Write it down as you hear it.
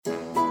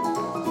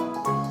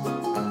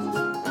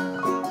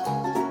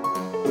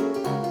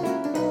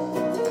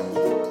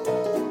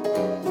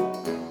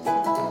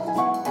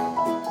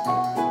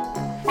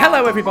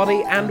Hello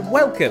everybody and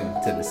welcome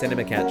to the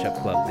Cinema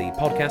Catch-Up Club, the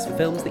podcast for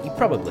films that you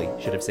probably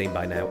should have seen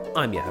by now.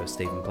 I'm your host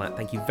Stephen Platt.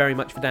 Thank you very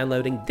much for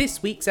downloading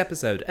this week's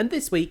episode, and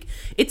this week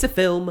it's a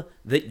film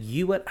that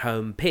you at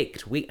home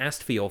picked. We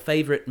asked for your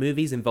favourite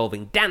movies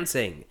involving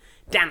dancing.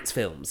 Dance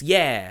films,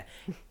 yeah.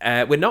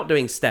 We're not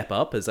doing Step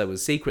Up, as I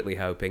was secretly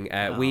hoping.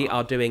 We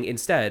are doing,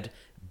 instead,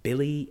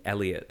 Billy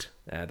Elliot.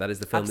 That is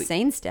the film I've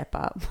seen Step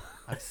Up.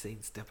 I've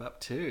seen Step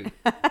Up too.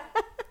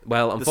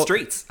 Well, the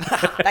streets.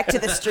 Back to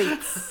the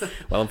streets.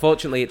 Well,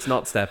 unfortunately, it's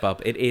not Step Up.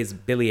 It is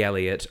Billy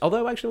Elliot.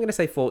 Although, actually, I'm going to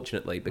say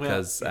fortunately,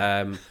 because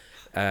I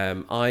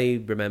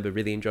remember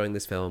really enjoying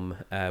this film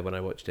when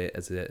I watched it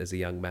as a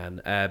young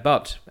man.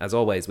 But, as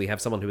always, we have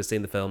someone who has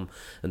seen the film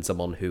and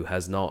someone who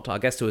has not. Our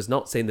guest who has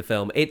not seen the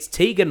film, it's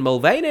Tegan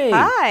Mulvaney.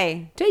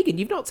 Hi. Tegan,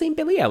 you've not seen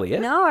Billy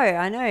Elliot? No,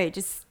 I know. It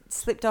just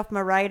slipped off my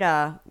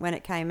radar when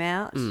it came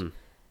out.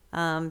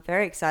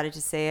 Very excited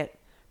to see it.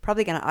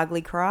 Probably going to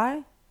ugly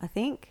cry, I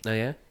think. Oh,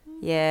 yeah?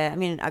 Yeah,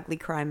 I'm in an ugly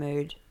cry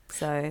mood.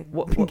 So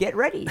get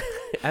ready.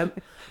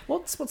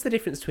 What's the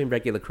difference between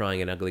regular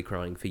crying and ugly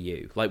crying for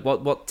you? Like,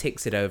 what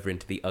ticks it over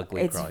into the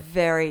ugly cry?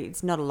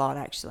 It's not a lot,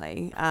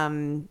 actually.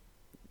 I'm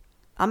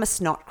a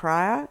snot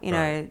crier. You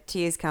know,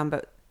 tears come,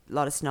 but a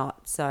lot of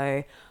snot. So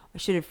I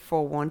should have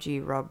forewarned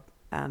you, Rob,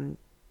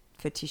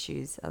 for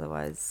tissues.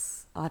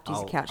 Otherwise, I'll have to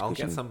use a couch cushion. I'll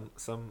get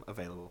some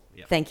available.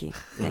 Yep. Thank you.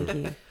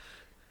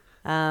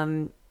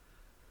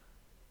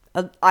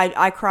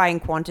 I cry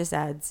in Qantas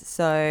ads,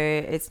 so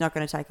it's not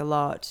going to take a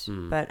lot.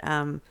 But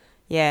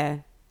yeah,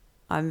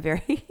 I'm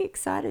very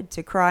excited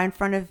to cry in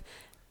front of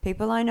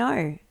people I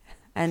know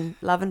and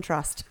love and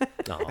trust.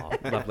 Oh,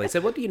 lovely.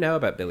 So what do you know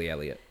about Billy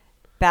Elliot?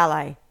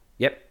 Ballet.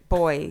 Yep.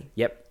 Boy.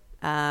 Yep.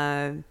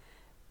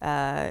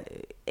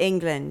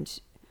 England.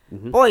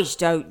 Boys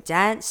don't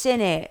dance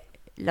in it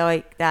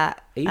like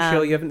that. Are you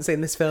sure you haven't seen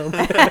this film?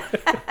 They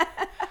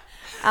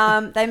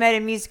made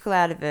a musical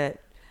out of it.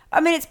 I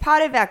mean, it's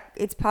part of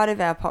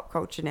our pop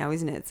culture now,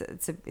 isn't it?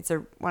 It's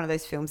one of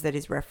those films that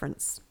is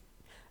referenced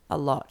a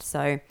lot.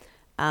 So,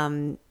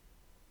 I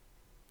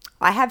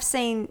have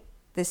seen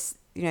this,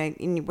 you know,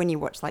 when you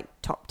watch like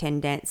top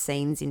 10 dance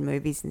scenes in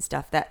movies and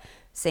stuff, that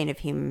scene of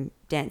him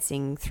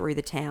dancing through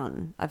the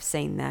town, I've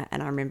seen that,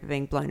 and I remember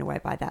being blown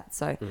away by that.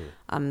 So,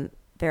 I'm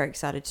very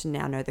excited to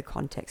now know the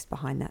context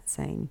behind that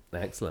scene.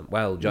 Excellent.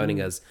 Well, joining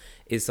us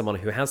is someone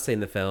who has seen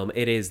the film.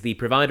 It is the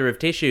provider of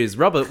tissues,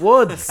 Robert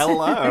Woods.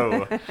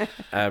 Hello.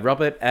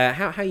 Robert,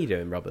 how are you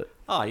doing, Robert?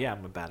 Oh, yeah,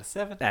 I'm about a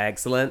 7.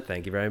 Excellent.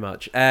 Thank you very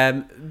much.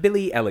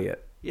 Billy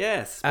Elliot.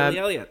 Yes, Billy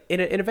Elliot.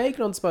 In a vague,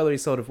 non-spoilery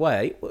sort of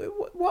way,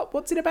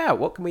 what's it about?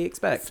 What can we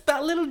expect? It's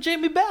about little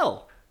Jamie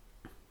Bell.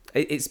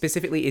 It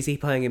specifically, is he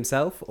playing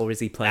himself or is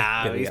he playing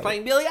Billy Elliot? He's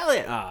playing Billy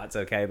Elliot. Ah, it's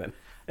okay then.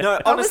 No,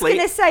 honestly. I was going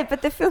to say,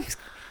 but the film's...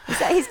 Is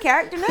that his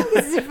character now?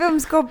 Because the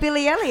film's called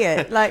Billy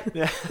Elliot. Like,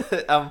 yeah.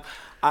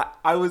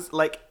 I was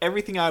like,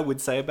 everything I would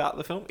say about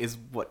the film is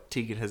what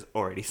Tegan has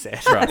already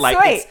said. Right. Like,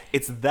 Sweet.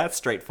 it's that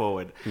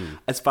straightforward.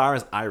 As far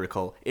as I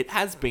recall, it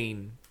has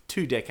been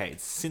 2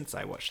 decades since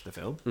I watched the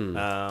film.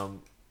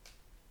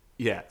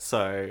 Yeah,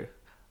 so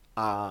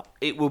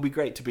it will be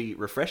great to be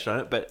refreshed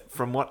on it. But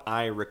from what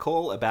I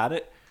recall about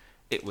it,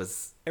 it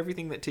was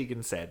everything that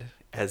Tegan said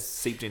has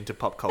seeped into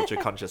pop culture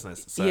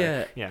consciousness. So,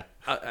 yeah.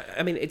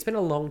 I mean, it's been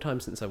a long time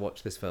since I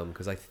watched this film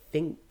because I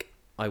think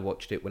I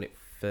watched it when it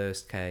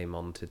first came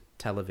onto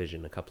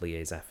television a couple of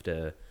years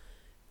after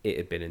it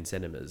had been in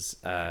cinemas.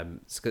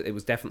 It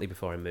was definitely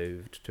before I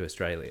moved to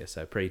Australia,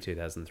 so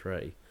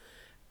pre-2003.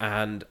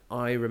 And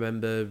I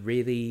remember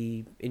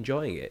really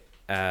enjoying it,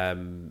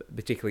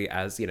 particularly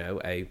as, you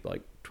know, a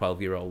like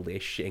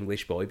 12-year-old-ish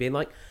English boy being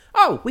like,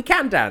 oh, we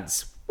can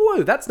dance.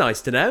 Whoa, that's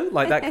nice to know.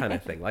 Like that kind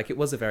of thing. Like it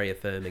was a very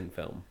affirming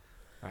film.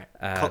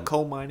 Right.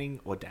 Coal mining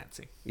or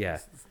dancing. Yeah.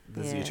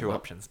 There's your 2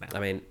 options now. I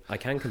mean, I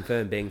can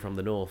confirm, being from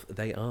the north,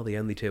 they are the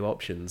only 2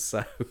 options.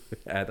 So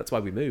that's why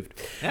we moved.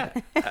 Yeah.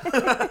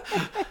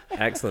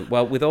 Excellent.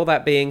 Well, with all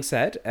that being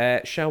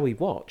said, shall we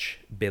watch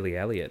Billy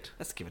Elliot?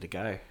 Let's give it a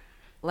go.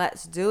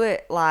 let's do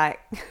it. Like...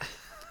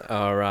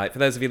 All right, for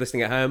those of you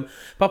listening at home,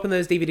 pop in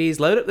those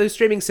DVDs, load up those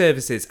streaming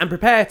services, and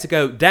prepare to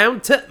go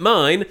down to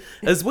mine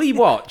as we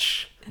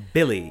watch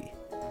Billy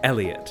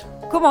Elliot.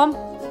 Come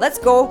on, let's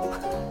go.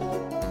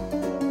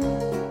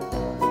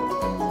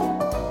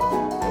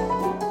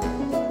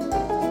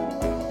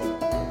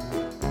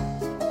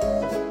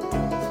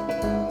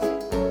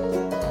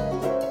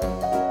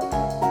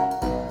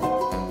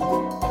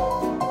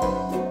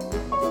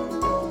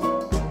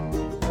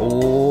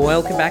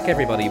 Welcome back,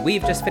 everybody.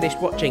 We've just finished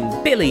watching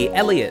Billy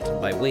Elliot.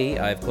 By we,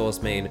 I of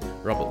course mean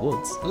Robert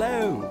Woods.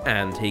 Hello.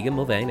 And Tegan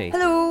Mulvaney.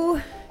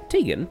 Hello.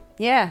 Tegan?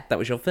 Yeah. That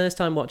was your first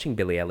time watching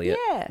Billy Elliot.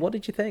 Yeah. What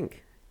did you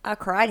think? I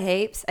cried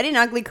heaps. I didn't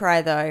ugly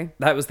cry, though.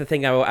 That was the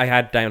thing I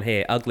had down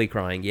here. Ugly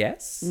crying,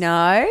 yes?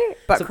 No,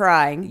 but So-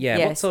 crying. Yeah,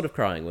 yes. what sort of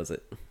crying was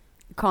it?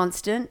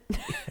 Constant.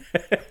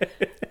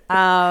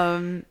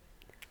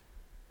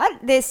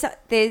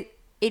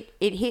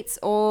 It hits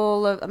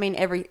all of, I mean,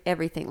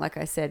 everything. Like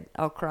I said,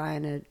 I'll cry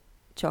in a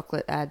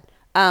chocolate ad.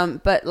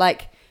 But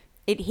like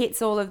it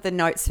hits all of the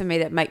notes for me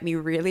that make me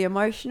really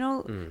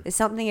emotional. There's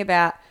something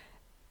about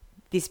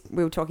this,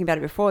 we were talking about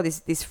it before,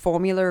 this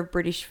formula of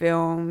British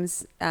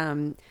films,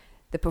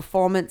 the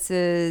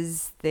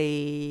performances,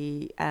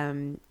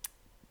 that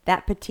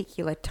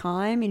particular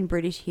time in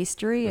British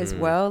history as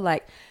well,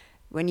 like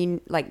when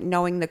you like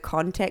knowing the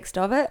context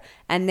of it,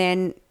 and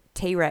then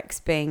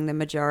T-Rex being the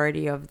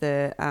majority of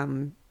the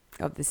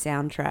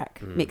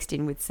soundtrack mixed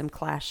in with some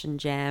Clash and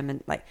Jam,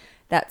 and like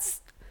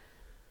that's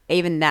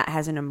even that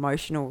has an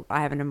emotional.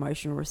 I have an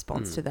emotional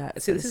response to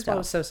that. So this is why I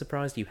was so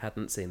surprised you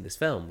hadn't seen this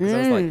film, because I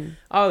was like,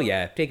 oh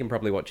yeah, Tegan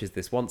probably watches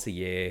this once a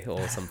year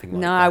or something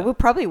like that. No, I will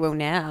probably will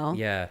now.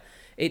 Yeah,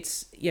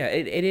 it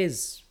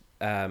is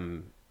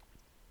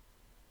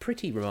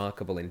pretty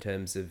remarkable in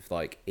terms of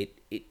like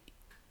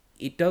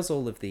it does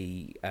all of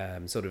the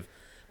sort of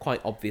quite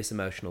obvious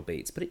emotional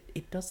beats, but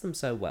it does them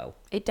so well.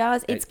 It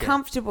does. It's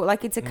comfortable.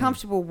 Like it's a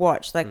comfortable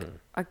watch. Like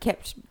I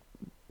kept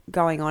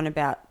going on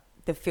about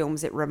the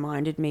films it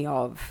reminded me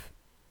of,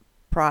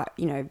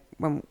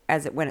 when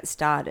it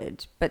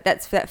started. But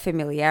that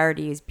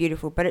familiarity is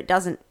beautiful. But it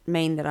doesn't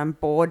mean that I'm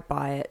bored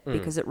by it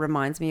because it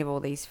reminds me of all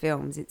these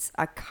films. It's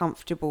a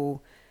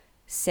comfortable,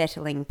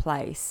 settling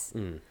place.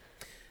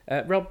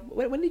 Rob,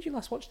 when did you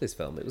last watch this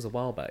film? It was a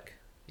while back.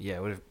 Yeah,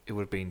 it would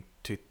have been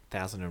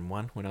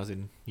 2001 when I was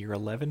in year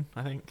 11,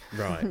 I think.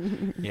 Right.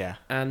 Yeah.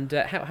 And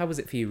how was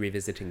it for you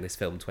revisiting this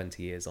film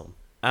 20 years on?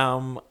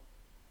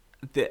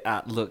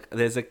 Look,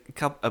 there's a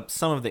couple.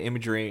 Some of the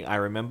imagery I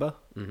remember.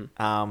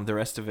 The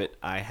rest of it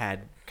I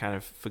had kind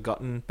of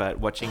forgotten. But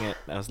watching it,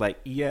 I was like,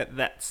 yeah,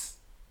 that's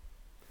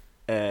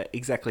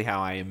exactly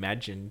how I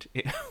imagined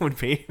it would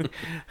be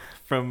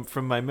from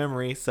my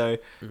memory. So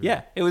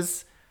yeah, it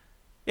was.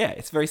 Yeah,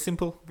 it's very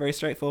simple, very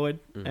straightforward,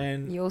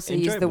 and you also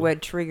enjoyable. use the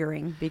word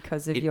triggering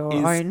because of your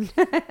own.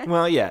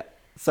 Well, yeah.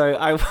 So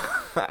I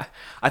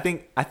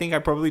think I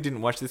probably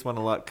didn't watch this one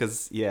a lot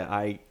because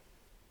I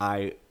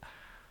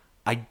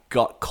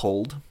got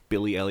called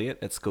Billy Elliot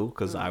at school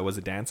because I was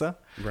a dancer.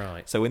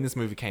 Right. So when this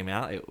movie came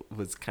out, it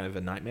was kind of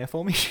a nightmare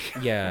for me.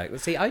 Yeah.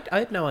 See, I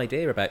had no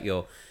idea about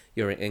your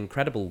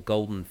incredible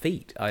golden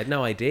feet. I had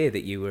no idea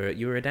that you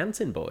were a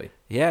dancing boy.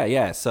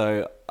 Yeah.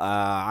 So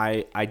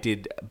I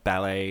did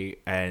ballet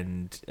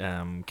and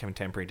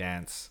contemporary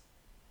dance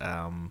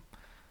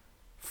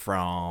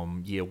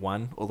from year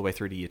 1 all the way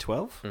through to year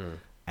 12,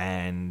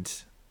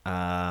 and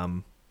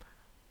I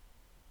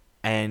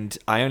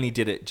only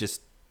did it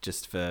just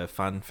for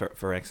fun,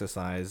 for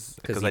exercise,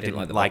 because I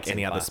didn't like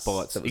any other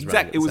sports.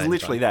 Exactly, it was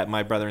literally that.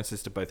 My brother and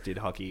sister both did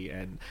hockey,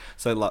 and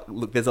so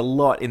look, there's a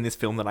lot in this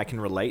film that I can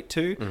relate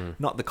to.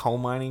 Not the coal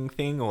mining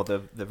thing or the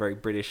very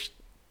British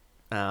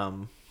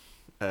coal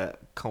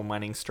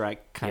mining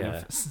strike kind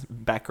of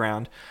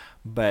background,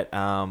 but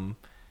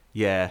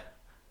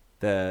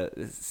the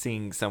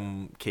seeing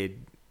some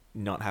kid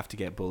not have to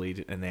get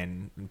bullied and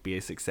then be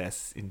a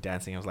success in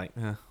dancing, I was like,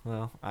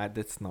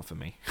 that's not for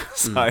me.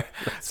 So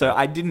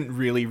I didn't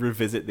really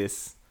revisit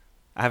this.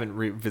 I haven't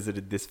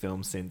revisited this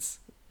film since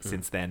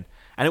then,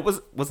 and it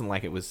wasn't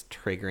like it was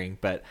triggering,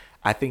 but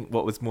I think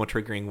what was more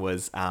triggering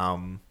was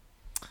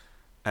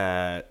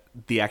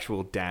the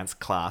actual dance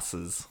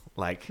classes,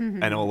 like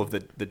and all of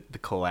the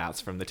call outs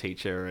from the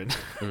teacher and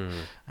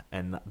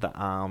and the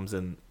arms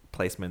and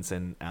placements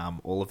and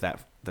all of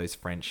those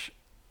French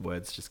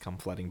words just come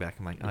flooding back.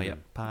 I'm like, oh yeah,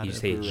 you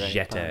say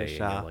jete, and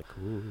you're like,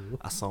 ooh.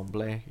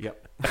 Assemblée.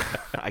 Yep.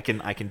 I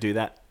can do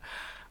that.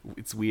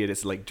 It's weird.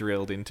 It's like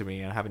drilled into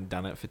me. I haven't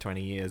done it for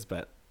 20 years,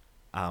 but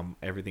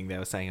everything they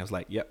were saying, I was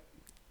like, yep,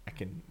 I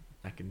can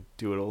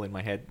do it all in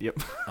my head. Yep.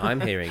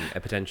 I'm hearing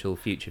a potential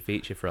future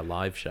feature for a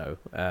live show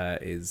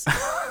is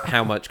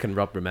how much can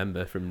Rob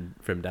remember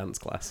from dance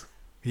class?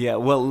 Yeah,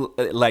 well,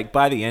 like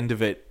by the end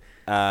of it,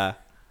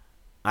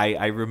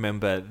 I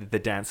remember the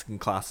dancing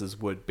classes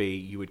would be,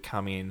 you would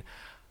come in,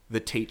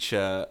 the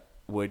teacher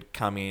would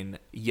come in,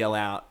 yell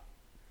out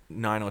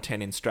 9 or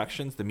 10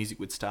 instructions, the music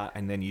would start,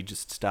 and then you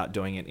just start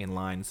doing it in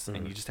lines,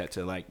 and you just had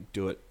to like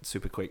do it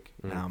super quick.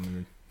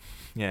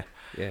 Yeah.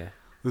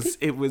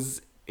 It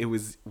was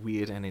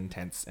weird and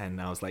intense,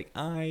 and I was like,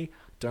 I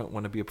don't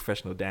want to be a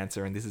professional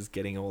dancer, and this is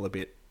getting all a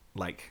bit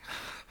like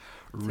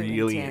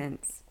really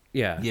intense.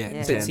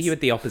 Yeah. So you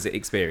had the opposite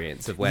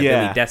experience of where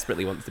Billy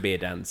desperately wants to be a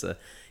dancer.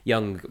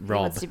 Young Rob. He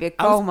wants to be a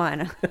coal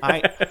miner.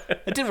 I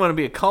didn't want to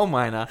be a coal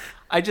miner.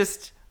 I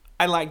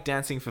like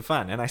dancing for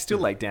fun, and I still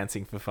like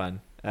dancing for fun.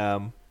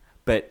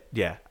 But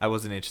yeah, I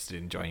wasn't interested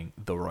in joining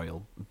the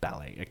Royal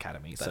Ballet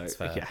Academy. That's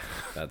fair. Yeah,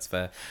 that's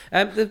fair.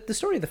 The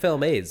story of the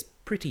film is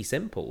pretty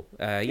simple.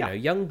 You know,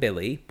 young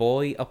Billy,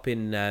 boy up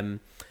in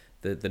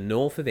the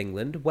north of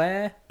England,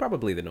 where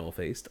probably the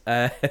northeast,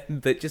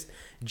 but just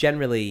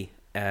generally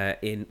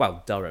in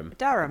Durham,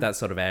 that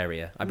sort of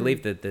area. I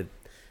believe that the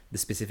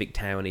specific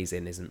town he's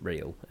in isn't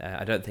real.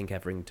 I don't think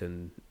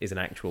Everington is an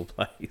actual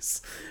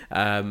place,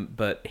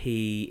 but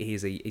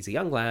he's a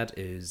young lad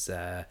who's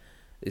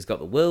got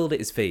the world at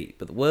his feet,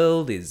 but the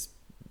world is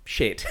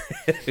shit,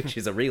 which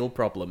is a real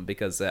problem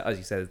because, as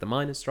you said, there's the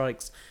miners'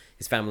 strikes.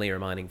 His family are a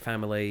mining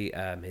family.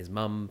 His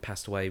mum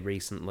passed away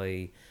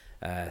recently.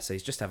 So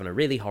he's just having a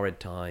really horrid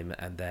time,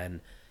 and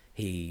then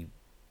he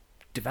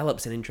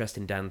develops an interest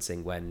in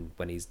dancing when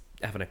he's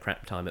having a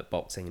crap time at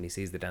boxing, and he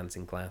sees the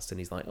dancing class, and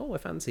he's like, oh, I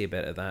fancy a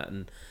bit of that,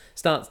 and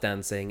starts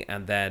dancing,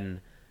 and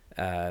then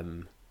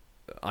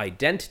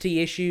identity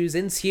issues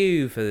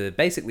ensue for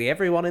basically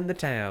everyone in the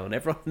town,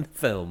 everyone in the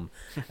film,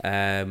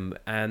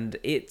 and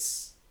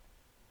it's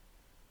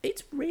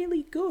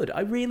really good.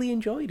 I really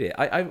enjoyed it.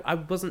 I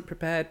wasn't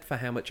prepared for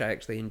how much I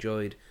actually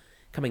enjoyed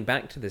coming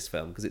back to this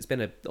film, because it's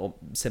been a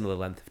similar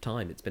length of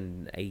time. It's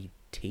been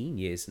 18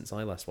 years since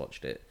I last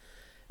watched it.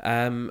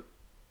 And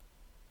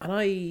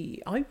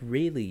I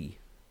really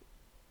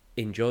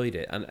enjoyed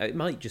it. And it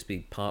might just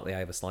be partly I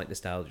have a slight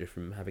nostalgia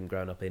from having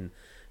grown up in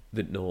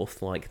the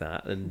North like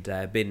that, and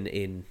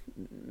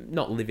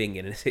not living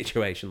in a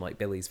situation like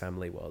Billy's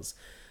family was.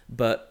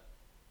 But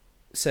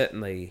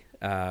certainly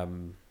a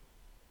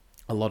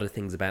lot of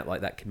things about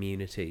like that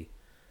community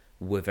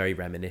were very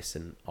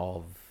reminiscent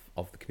of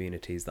the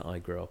communities that I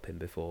grew up in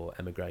before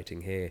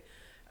emigrating here.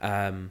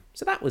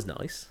 So that was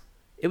nice.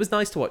 It was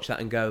nice to watch that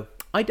and go,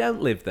 I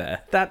don't live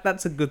there.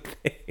 That's a good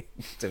thing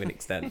to an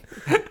extent,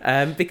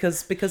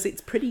 because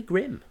it's pretty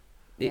grim.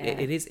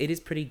 It is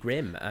pretty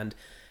grim. And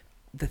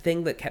the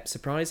thing that kept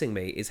surprising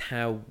me is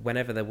how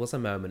whenever there was a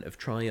moment of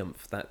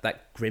triumph,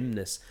 that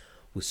grimness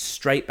was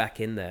straight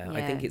back in there. Yeah.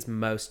 I think it's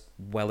most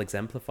well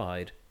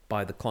exemplified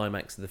by the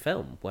climax of the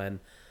film, when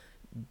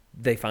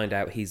they find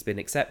out he's been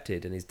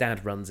accepted and his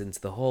dad runs into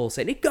the hall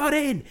saying, he got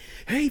in!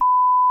 He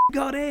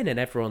got in! And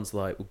everyone's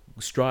like,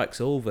 strike's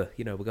over,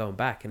 we're going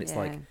back. And it's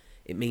like,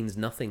 it means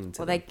nothing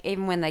to them.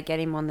 Even when they get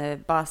him on the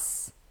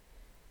bus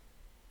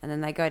and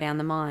then they go down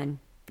the mine.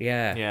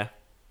 Yeah.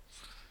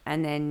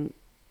 And then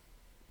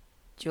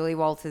Julie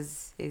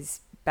Walters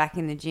is back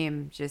in the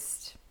gym,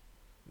 just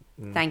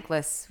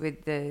thankless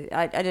with the...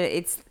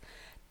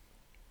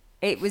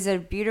 It was a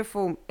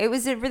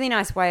really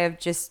nice way of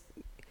just,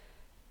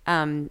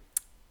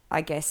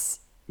 I guess,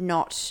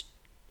 not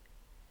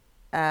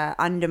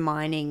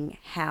undermining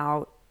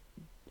how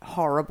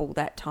horrible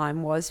that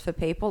time was for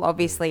people.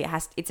 Obviously,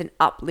 it's an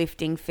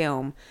uplifting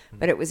film,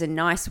 but it was a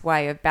nice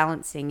way of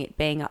balancing it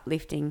being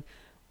uplifting,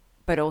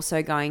 but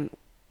also going,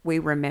 we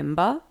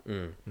remember.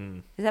 Does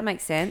that make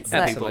sense?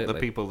 Absolutely. The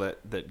people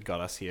that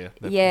got us here.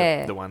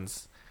 The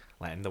ones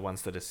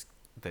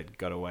that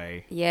got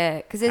away. Yeah,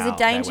 because there's a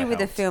danger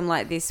with a film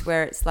like this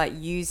where it's like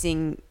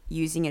using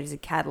it as a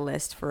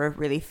catalyst for a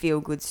really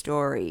feel-good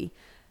story.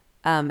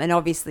 And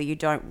obviously you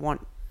don't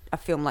want a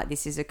film like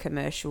this is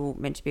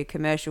meant to be a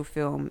commercial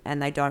film,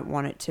 and they don't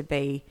want it to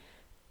be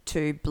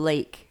too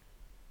bleak.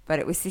 But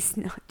it was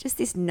just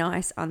this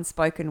nice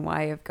unspoken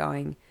way of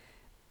going,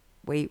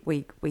 we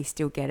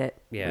still get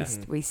it. Yeah.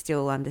 We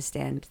still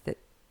understand that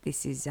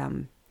this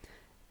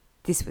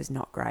was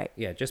not great.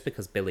 Yeah, just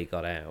because Billy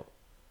got out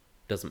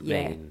doesn't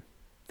mean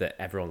that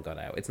everyone got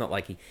out. It's not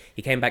like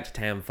he came back to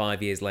town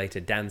 5 years later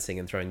dancing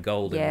and throwing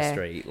gold in the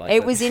street.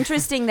 It was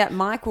interesting that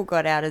Michael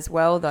got out as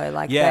well, though.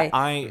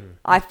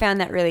 I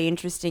found that really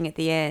interesting at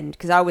the end,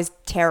 because I was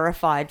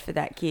terrified for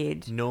that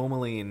kid.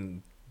 Normally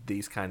in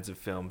these kinds of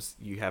films,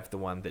 you have the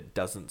one that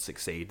doesn't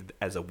succeed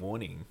as a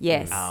warning.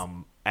 Yes.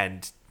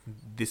 And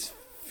this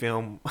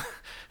film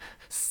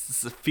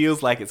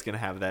feels like it's going to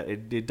have that.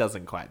 It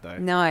doesn't quite, though.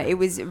 No, it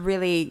was a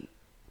really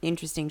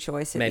interesting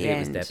choice at the end. Maybe it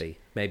was Debbie.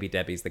 Maybe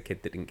Debbie's the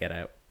kid that didn't get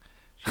out.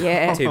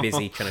 Yeah. Too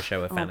busy trying to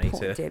show her fanny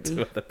poor to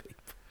Debbie. other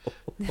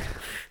people.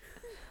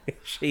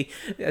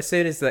 As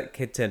soon as that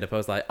kid turned up, I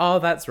was like, oh,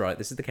 that's right.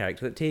 This is the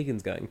character that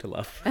Tegan's going to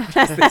love.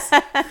 Just this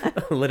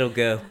little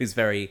girl who's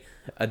very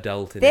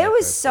adult. There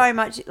was so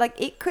much,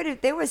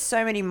 there was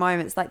so many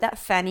moments, like that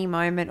Fanny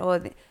moment,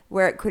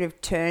 where it could have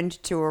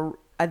turned to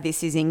a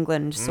This Is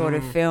England sort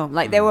of film.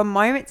 There were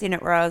moments in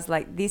it where I was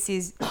like, this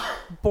is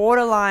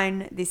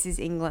borderline This Is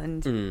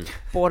England,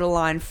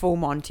 borderline Full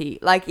Monty.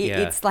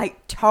 It's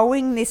like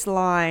towing this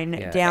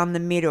line down the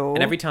middle.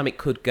 And every time it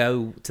could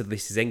go to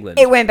This Is England,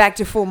 it went back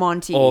to Full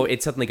Monty. Or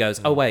it suddenly goes,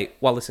 oh wait,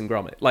 Wallace and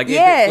Gromit.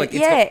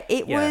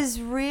 It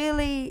was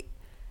really...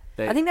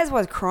 I think that's why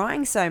I was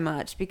crying so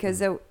much,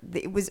 because I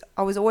was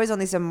always on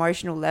this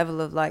emotional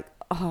level of like,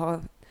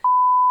 oh,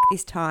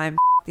 this time,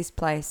 this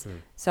place.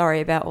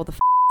 Sorry about all the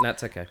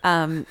That's okay.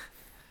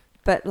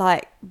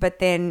 But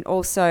then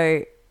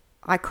also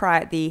I cry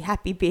at the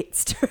happy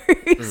bits too.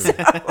 So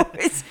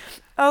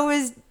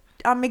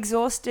I'm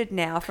exhausted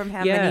now from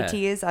how many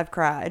tears I've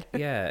cried.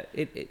 Yeah,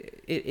 it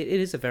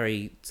is a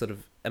very sort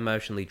of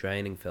emotionally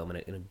draining film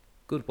in a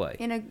good way.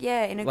 In a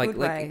good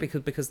way.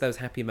 Because those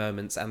happy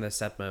moments and those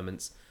sad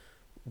moments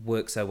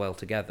work so well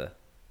together,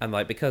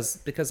 and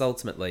because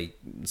ultimately,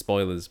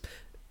 spoilers,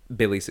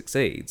 Billy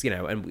succeeds,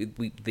 and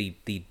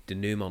the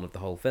denouement of the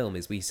whole film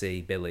is we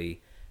see Billy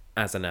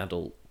as an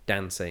adult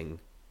dancing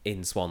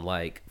in Swan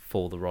Lake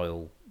for the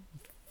Royal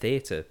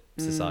Theatre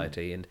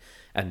Society,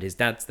 and his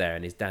dad's there,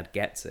 and his dad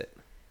gets it,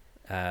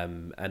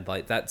 and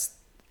that's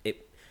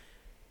it.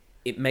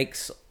 It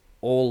makes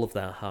all of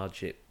that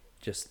hardship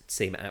just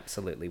seem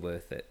absolutely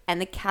worth it. And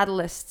the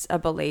catalysts are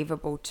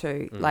believable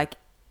too.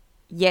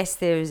 Yes,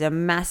 there is a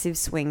massive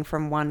swing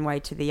from one way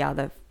to the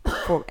other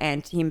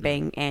for him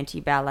being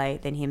anti-ballet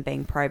than him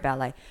being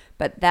pro-ballet.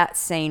 But that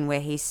scene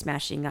where he's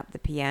smashing up the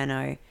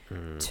piano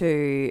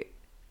to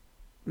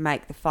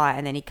make the fire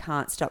and then he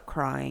can't stop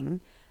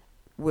crying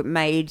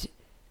made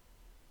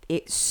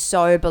it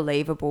so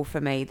believable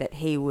for me that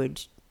he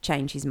would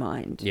change his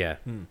mind. Yeah.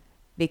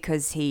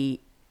 Because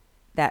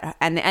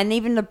and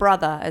even the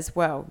brother as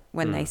well,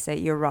 when they say,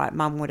 you're right,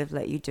 Mum would have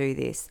let you do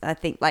this. I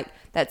think like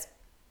that's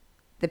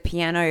the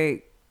piano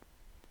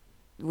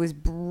was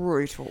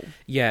brutal.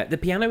 Yeah, the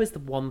piano is the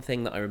one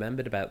thing that I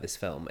remembered about this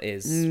film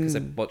is because I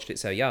watched it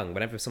so young.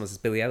 Whenever someone says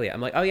Billy Elliot,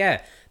 I'm like, oh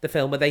yeah, the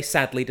film where they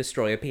sadly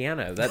destroy a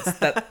piano. That's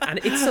that, and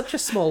it's such a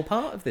small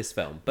part of this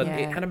film, but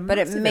it had a but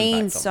it massive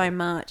means impact on so me.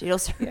 much. It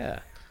also Yeah.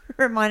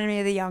 reminded me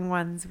of the Young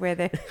Ones where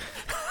they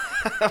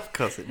Of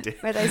course it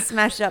did. where they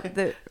smash up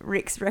the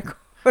Rick's record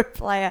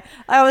player.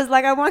 I was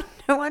like, I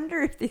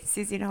wonder if this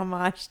is in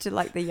homage to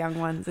like the Young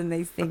Ones and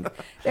these things.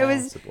 There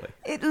was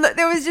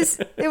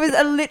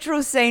a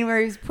literal scene where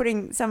he was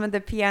putting some of the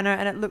piano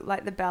and it looked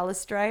like the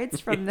balustrades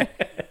from the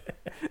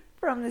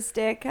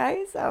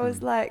staircase. I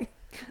was like,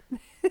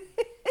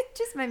 it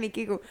just made me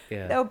giggle.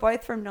 Yeah. They were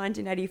both from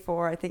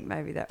 1984. I think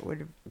maybe that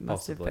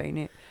must have Possibly. been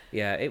it.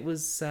 Yeah, it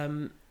was.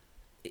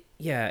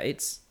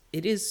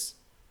 It is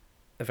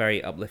a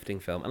very uplifting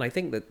film, and I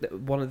think that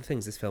one of the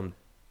things this film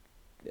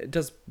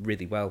does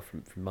really well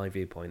from my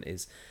viewpoint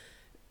is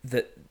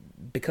that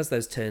because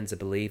those turns are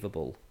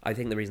believable. I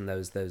think the reason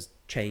those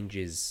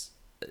changes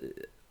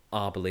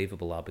are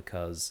believable are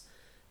because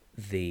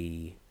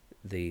the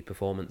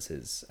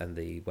performances and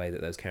the way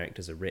that those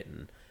characters are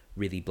written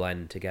really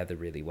blend together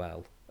really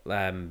well.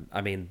 I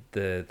mean,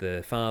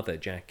 the father,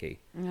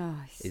 Jackie,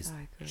 He's is so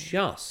good.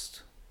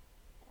 just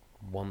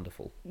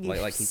wonderful.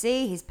 You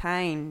see his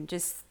pain,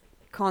 just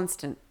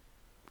constant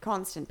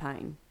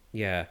pain.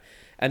 Yeah,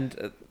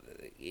 and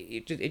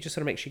it just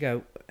sort of makes you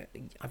go,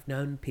 I've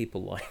known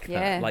people like that.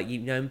 Yeah. Like,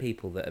 you've known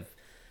people that have...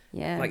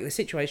 Yeah. Like, the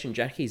situation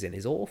Jackie's in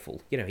is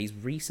awful. You know, he's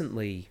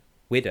recently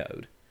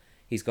widowed.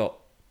 He's got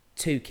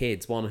 2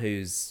 kids, one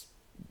who's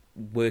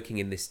working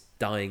in this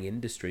dying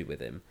industry with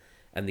him,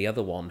 and the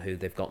other one who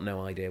they've got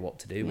no idea what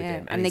to do with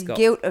him. And the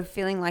guilt of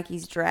feeling like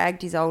he's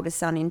dragged his older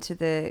son into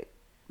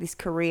this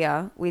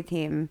career with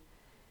him.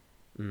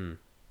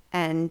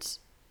 And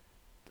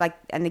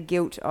the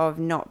guilt of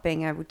not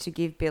being able to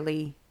give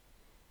Billy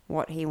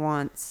what he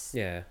wants.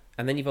 Yeah.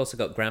 And then you've also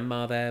got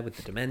Grandma there with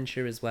the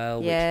dementia as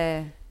well.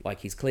 Yeah. Which,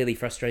 like, he's clearly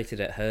frustrated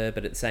at her,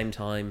 but at the same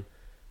time...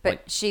 But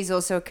like, she's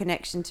also a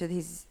connection to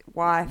his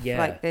wife. Yeah.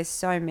 Like, there's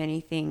so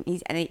many things.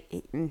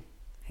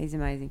 He's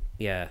amazing.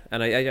 Yeah.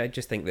 And I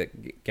just think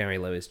that Gary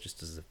Lewis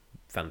just does a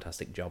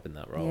fantastic job in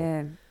that role.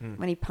 Yeah.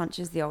 When he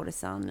punches the older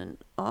son and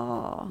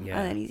and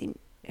then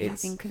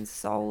he's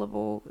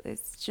inconsolable.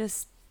 It's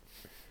just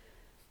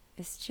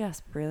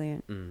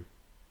brilliant.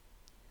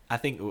 I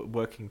think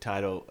working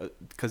title,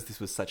 because this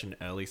was such an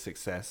early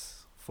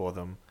success for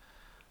them,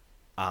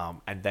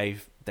 and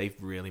they've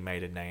really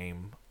made a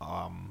name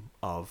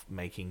of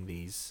making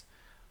these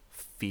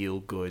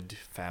feel-good,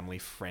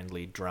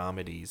 family-friendly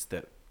dramedies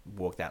that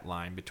walk that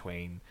line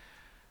between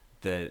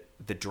the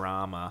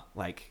drama,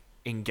 like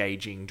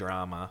engaging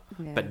drama,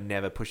 but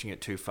never pushing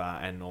it too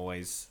far, and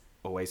always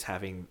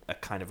having a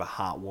kind of a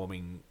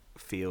heartwarming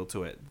feel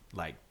to it.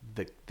 Like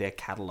their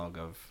catalogue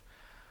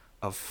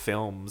of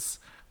films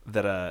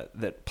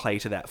that play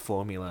to that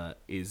formula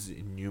is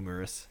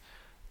numerous.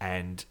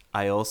 And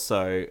I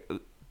also,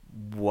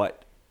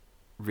 what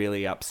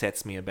really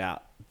upsets me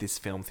about this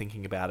film,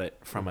 thinking about it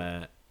from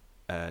a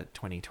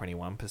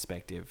 2021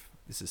 perspective,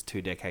 this is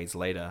 2 decades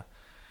later,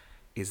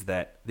 is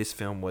that this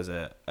film was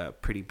a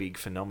pretty big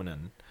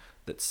phenomenon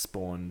that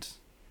spawned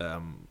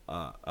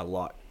a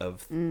lot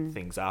of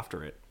things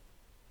after it.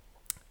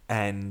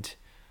 And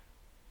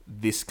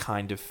this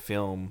kind of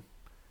film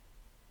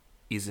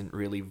isn't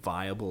really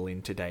viable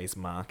in today's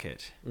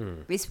market.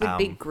 This would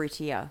be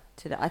grittier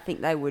today. I think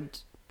they would.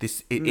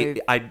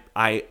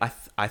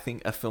 I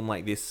think a film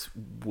like this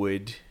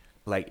would,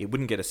 like, it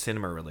wouldn't get a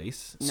cinema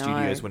release. No.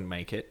 Studios wouldn't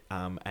make it,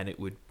 and it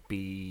would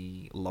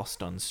be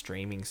lost on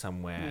streaming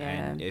somewhere. Yeah.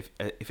 And if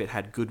it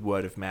had good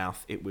word of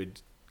mouth, it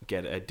would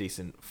get a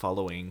decent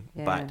following.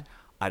 Yeah. But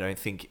I don't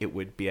think it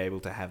would be able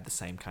to have the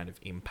same kind of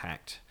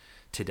impact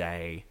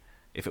today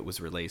if it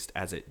was released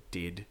as it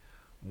did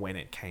when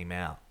it came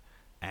out.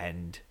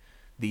 And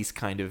these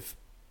kind of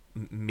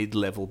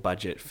mid-level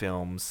budget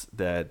films,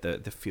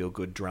 the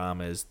feel-good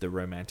dramas, the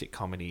romantic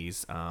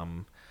comedies,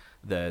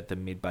 the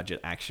mid-budget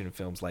action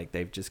films, like,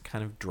 they've just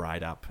kind of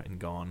dried up and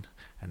gone,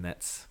 and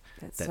that's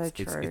so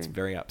true. It's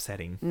very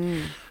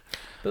upsetting.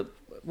 But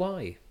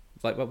why?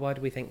 Like, why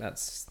do we think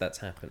that's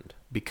happened?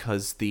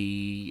 Because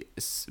the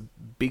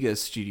bigger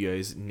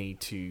studios need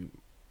to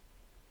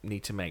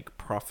make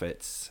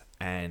profits,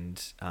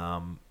 and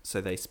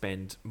so they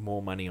spend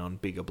more money on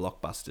bigger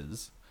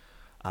blockbusters.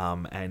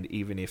 And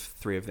even if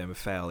 3 of them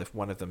fail, if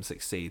one of them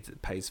succeeds,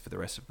 it pays for the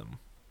rest of them.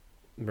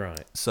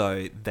 Right.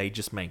 So they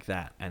just make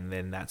that, and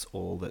then that's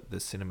all that the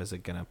cinemas are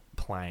going to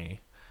play.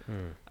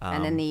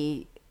 And then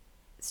the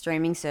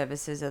streaming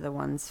services are the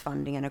ones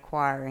funding and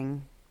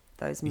acquiring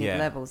those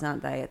mid-levels,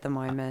 aren't they, at the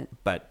moment?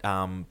 But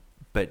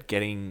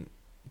getting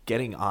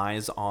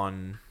eyes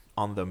on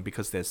them,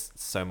 because there's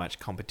so much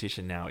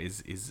competition now,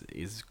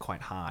 is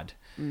quite hard.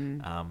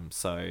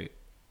 So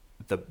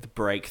the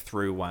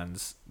breakthrough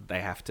ones,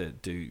 they have to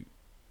do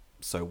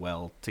so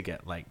well to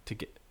get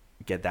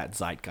that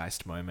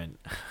zeitgeist moment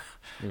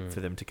for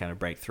them to kind of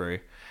break through.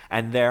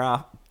 And there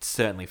are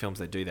certainly films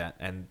that do that,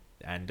 and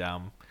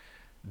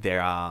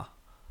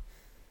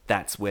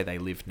that's where they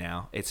live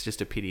now. It's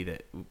just a pity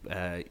that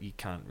you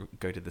can't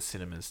go to the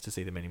cinemas to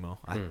see them anymore.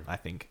 I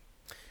think.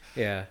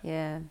 Yeah.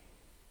 Yeah.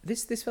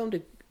 This film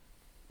did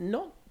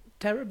not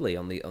terribly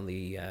on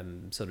the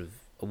sort of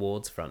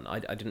awards front. I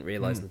didn't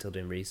realise until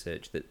doing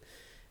research that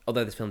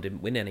although this film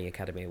didn't win any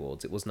Academy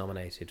Awards, it was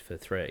nominated for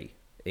 3,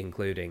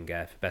 including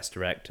for Best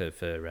Director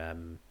for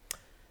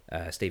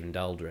Stephen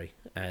Daldry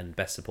and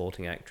Best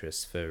Supporting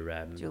Actress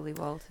for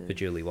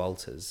Julie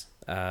Walters.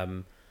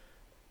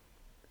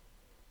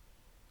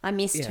 I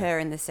missed her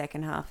in the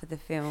second half of the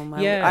film.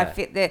 I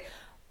fit there,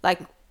 like,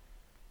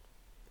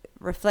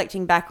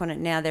 reflecting back on it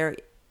now. There,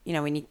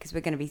 because we're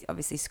going to be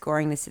obviously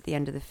scoring this at the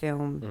end of the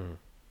film,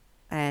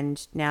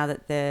 and now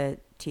that the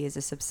tears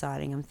are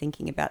subsiding, I'm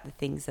thinking about the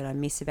things that I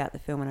miss about the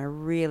film,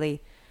 and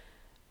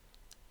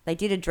they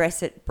did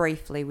address it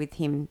briefly with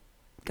him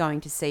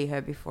going to see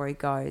her before he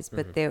goes,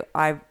 but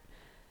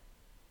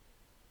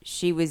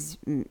she was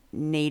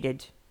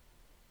needed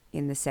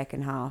in the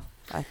second half,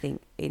 I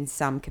think, in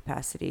some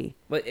capacity.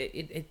 Well,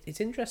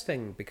 it's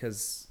interesting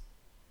because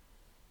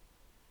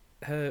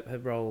her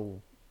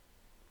role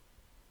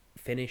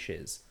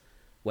finishes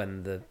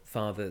when the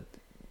father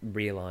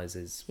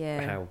realizes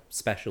how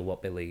special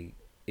what Billy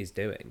is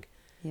doing,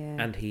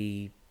 and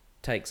he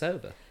takes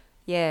over.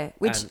 Yeah,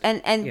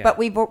 but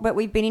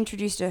we've been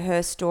introduced to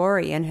her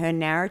story and her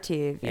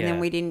narrative, and then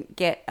we didn't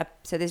get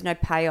so there's no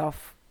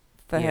payoff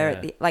for her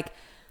at the, like.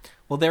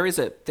 Well, there is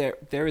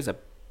a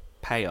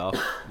payoff.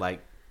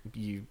 Like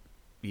you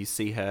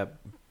see her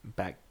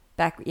back,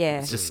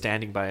 just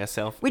standing by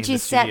herself, which in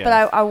is the sad. studio.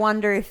 But I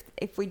wonder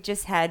if we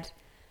just had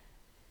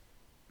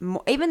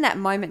even that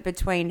moment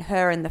between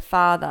her and the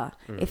father,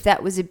 if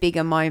that was a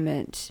bigger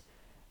moment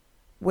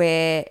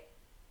where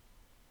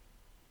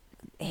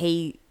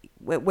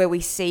we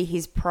see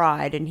his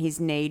pride and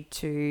his need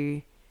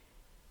to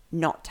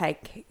not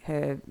take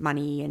her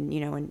money, and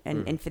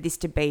and for this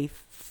to be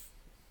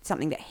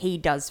something that he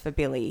does for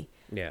Billy.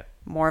 Yeah.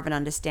 More of an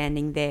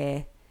understanding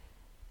there,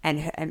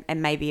 and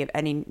maybe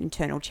an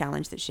internal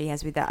challenge that she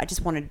has with that.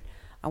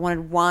 I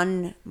wanted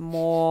one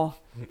more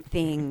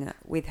thing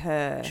with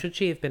her. Should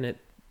she have been at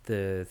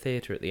the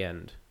theatre at the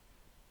end?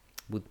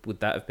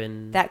 Would that have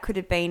been? That could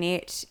have been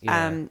it.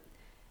 Yeah.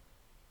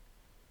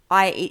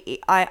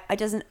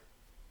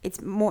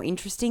 It's more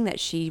interesting that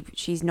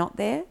she's not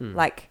there.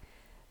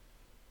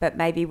 But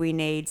maybe we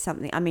need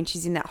something. I mean,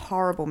 she's in that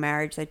horrible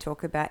marriage they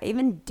talk about.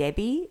 Even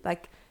Debbie,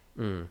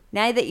 now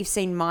that you've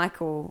seen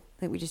Michael, I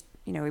think we just,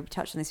 we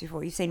touched on this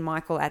before. You've seen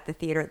Michael at the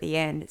theatre at the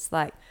end. It's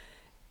like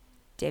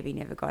Debbie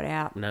never got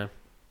out. No.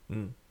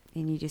 And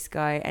you just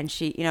go, and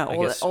she,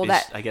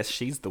 I guess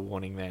she's the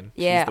warning then.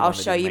 Yeah, I'll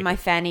show you my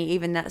fanny.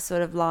 Even that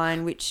sort of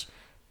line, which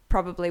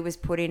probably was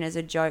put in as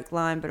a joke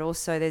line, but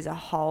also there's a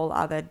whole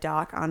other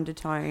dark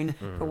undertone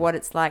for what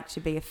it's like to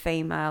be a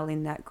female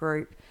in that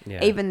group.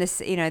 Yeah. Even this,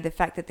 the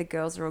fact that the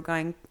girls are all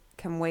going,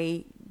 can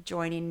we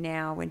join in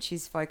now, when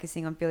she's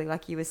focusing on Billy,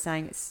 like you were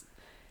saying, it's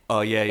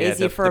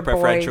easier for a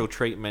preferential boy,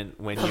 treatment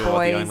when you're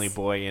the only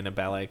boy in a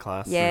ballet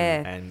class,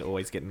 and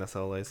always getting the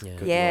solos.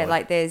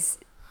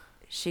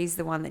 She's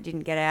the one that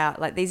didn't get out.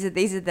 Like these are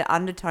the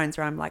undertones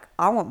where I'm like,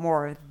 I want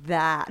more of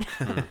that.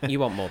 You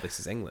want more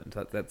This Is England.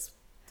 That's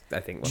I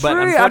think. But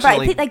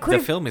unfortunately, the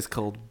film is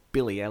called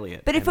Billy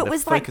Elliot. But if it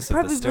was like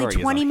probably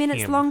 20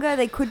 minutes longer,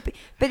 they could be.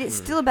 But it's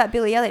still about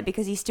Billy Elliot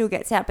because he still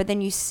gets out. But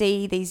then you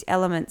see these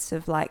elements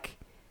of like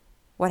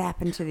what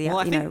happened to the.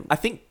 I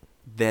think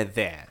they're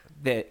there.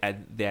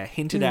 They're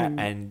hinted at,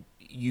 and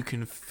you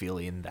can fill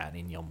in that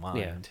in your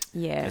mind,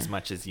 as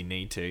much as you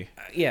need to.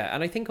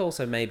 And I think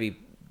also maybe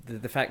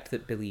the fact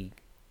that Billy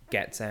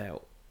gets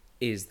out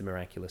is the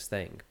miraculous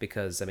thing,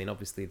 because I mean,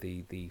 obviously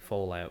the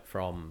fallout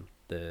from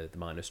the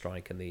miners'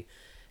 strike and the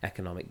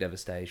economic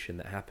devastation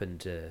that happened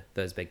to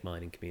those big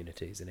mining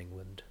communities in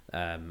England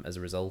as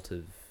a result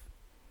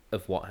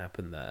of what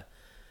happened there.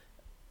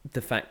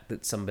 The fact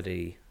that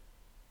somebody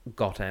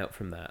got out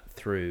from that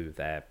through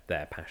their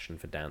passion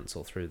for dance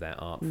or through their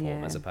art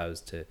form, as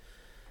opposed to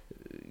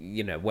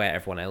where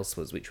everyone else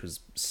was, which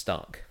was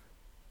stuck,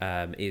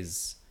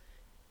 is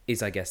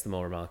I guess the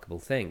more remarkable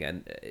thing.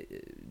 And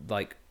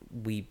like,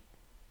 we,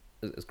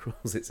 as cruel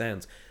as it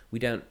sounds, we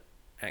don't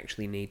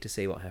actually need to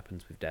see what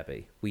happens with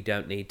Debbie. We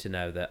don't need to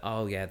know that,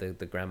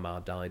 the grandma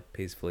died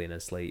peacefully in her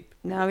sleep.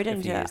 No, we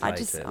don't do that.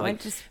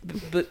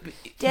 But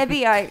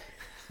Debbie, I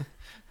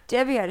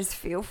just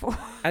feel for.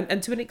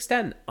 And to an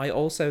extent, I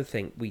also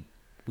think we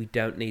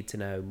don't need to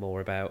know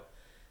more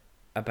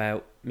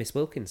about Miss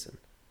Wilkinson.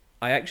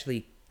 I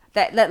actually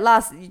that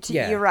last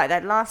you're right.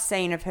 That last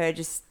scene of her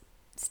just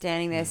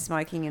standing there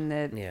smoking in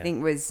the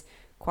thing was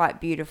quite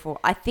beautiful.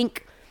 I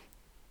think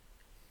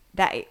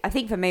I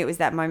think for me it was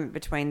that moment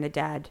between the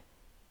dad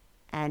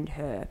and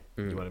her.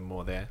 You wanted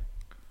more there.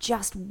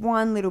 Just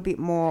one little bit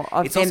more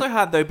of It's them, also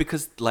hard though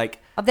because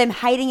of them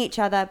hating each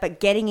other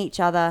but getting each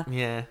other.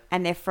 yeah.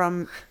 And they're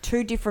from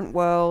two different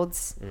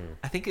worlds.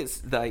 I think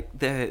it's like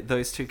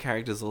those two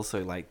characters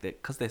also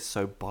because they're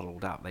so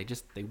bottled up.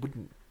 They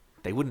wouldn't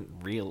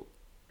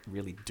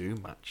really do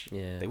much.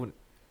 Yeah.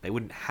 They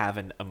wouldn't have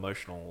an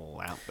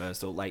emotional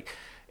outburst or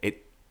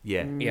it.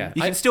 Yeah, Yeah.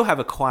 You can still have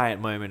a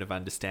quiet moment of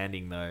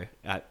understanding though.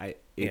 I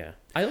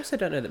also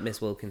don't know that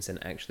Miss Wilkinson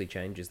actually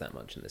changes that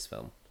much in this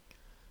film.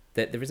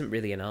 That there isn't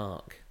really an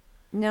arc.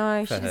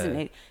 No, For she doesn't her.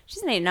 need. She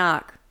doesn't need an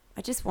arc.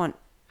 I just want.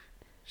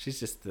 She's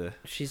just the.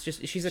 She's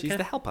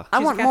the helper. I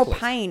She's a want more catalyst.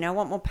 pain. I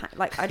want more pain.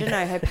 Like I don't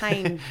know her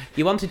pain.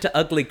 You wanted to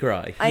ugly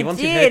cry. I You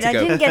wanted did. Her I to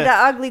go, didn't get the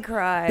ugly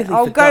cry. Billy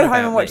I'll forgot go home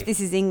about and watch me.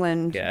 This Is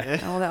England. Yeah.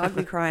 All the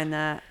ugly cry in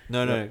that.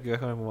 No, go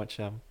home and watch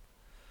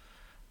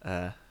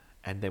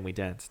and then we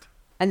danced.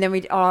 And then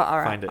all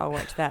right. Find it. I'll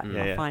watch that.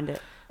 Yeah, I'll yeah. find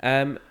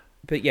it.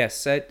 But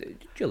yes,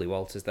 Julie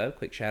Walters though.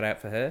 Quick shout out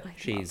for her. I love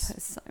She's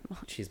her so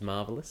much. she's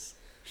marvelous.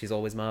 She's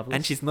always marvelous.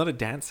 And she's not a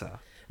dancer.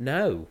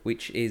 no,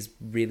 which is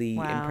really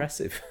Wow.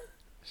 impressive.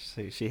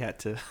 She had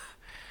to.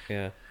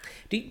 Yeah.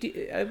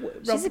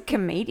 Rob, She's a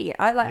comedian.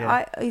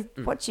 Yeah.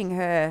 Watching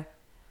her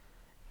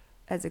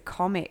as a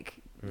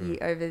comic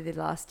over the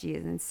last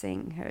years and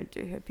seeing her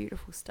do her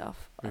beautiful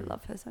stuff. I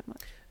love her so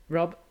much.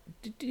 Rob,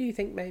 do you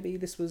think maybe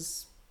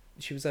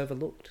she was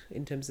overlooked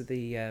in terms of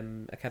the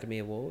Academy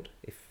Award?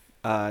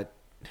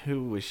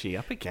 Who was she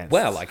up against?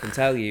 Well, I can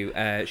tell you,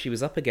 she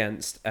was up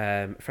against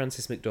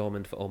Frances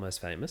McDormand for Almost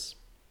Famous,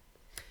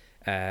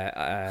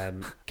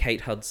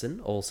 Kate Hudson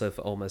also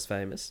for Almost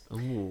Famous,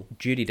 Ooh.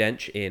 Judi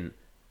Dench in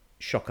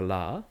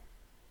Chocolat,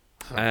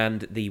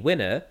 and the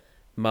winner,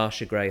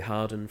 Marsha Gray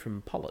Harden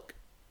from Pollock.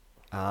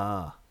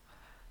 Ah,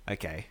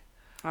 okay.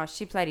 Oh,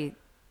 she played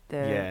the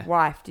Yeah.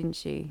 wife, didn't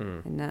she?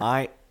 In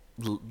that.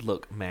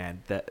 Look,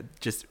 man, that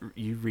just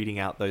you reading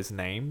out those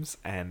names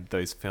and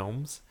those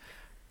films.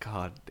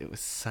 God, it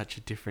was such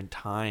a different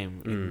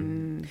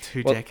time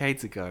two Well,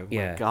 decades ago.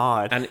 Yeah. My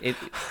God. And it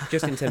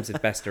just in terms of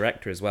Best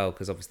Director as well,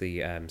 because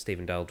obviously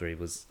Stephen Daldry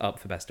was up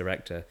for Best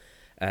Director.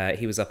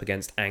 He was up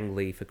against Ang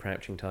Lee for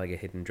Crouching Tiger,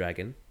 Hidden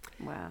Dragon.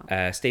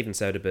 Wow. Steven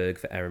Soderbergh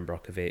for Erin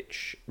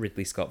Brockovich,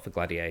 Ridley Scott for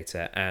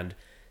Gladiator, and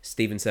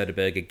Steven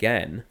Soderbergh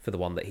again for the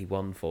one that he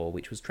won for,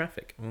 which was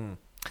Traffic.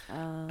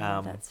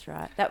 That's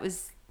right. That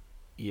was.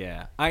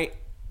 Yeah. I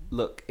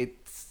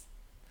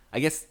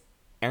guess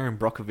Erin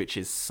Brockovich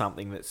is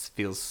something that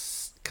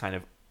feels kind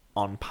of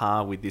on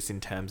par with this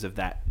in terms of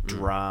that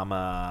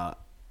drama,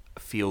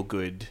 feel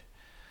good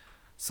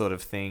sort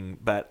of thing.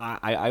 But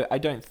I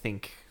don't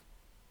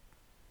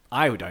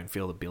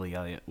feel that Billy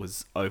Elliot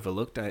was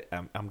overlooked.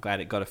 I'm glad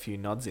it got a few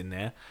nods in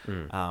there.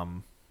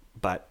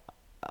 But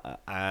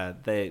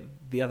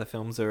the other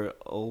films are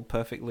all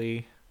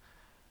perfectly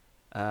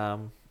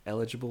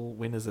eligible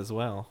winners as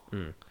well.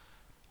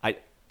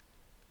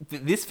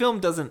 This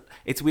film doesn't.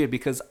 It's weird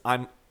because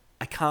I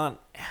can't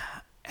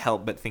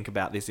help but think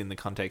about this in the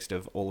context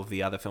of all of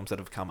the other films that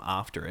have come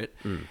after it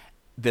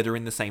that are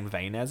in the same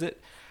vein as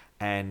it,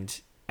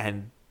 and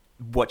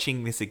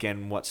watching this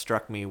again, what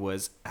struck me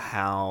was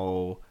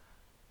how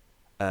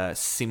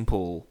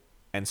simple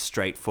and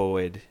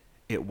straightforward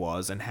it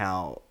was, and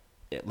how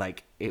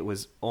it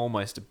was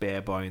almost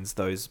bare bones,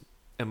 those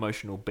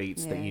emotional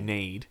beats that you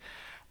need.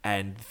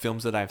 And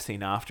films that I've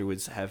seen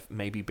afterwards have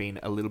maybe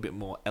been a little bit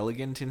more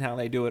elegant in how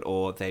they do it,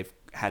 or they've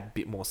had a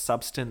bit more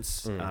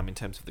substance in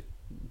terms of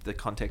the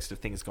context of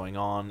things going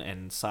on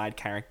and side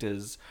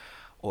characters,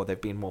 or they've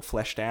been more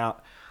fleshed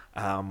out.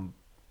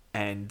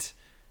 And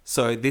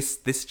so this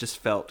just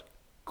felt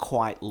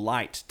quite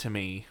light to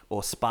me,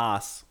 or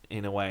sparse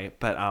in a way.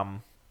 But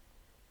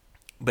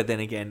then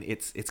again,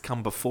 it's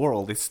come before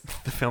all this,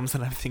 the films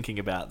that I'm thinking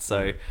about.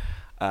 So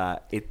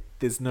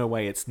there's no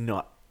way it's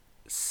not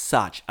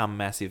such a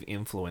massive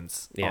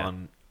influence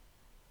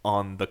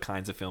on the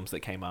kinds of films that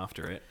came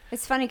after it.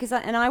 It's funny because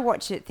I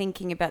watch it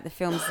thinking about the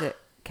films that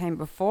came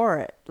before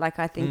it. Like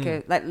I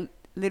think like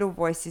Little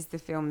Voice is the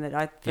film that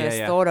I first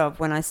thought of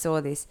when I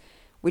saw this,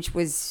 which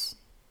was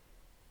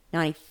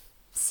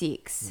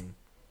 96.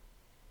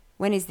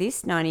 When is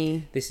this?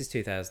 This is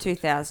 2000.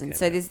 2000.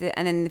 So there's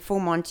and then the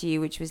Full Monty,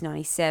 which was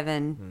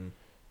 97,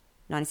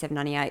 97,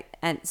 98.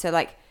 And so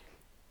like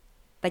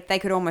they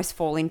could almost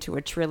fall into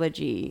a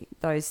trilogy,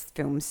 those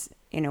films,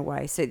 in a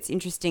way. So it's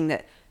interesting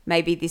that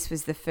maybe this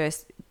was the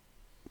first.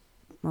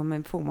 Well, I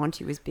mean, Full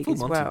Monty was big Full as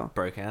Monty well.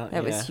 broke out.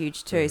 That was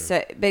huge too.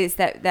 So, but it's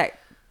that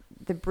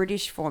the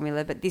British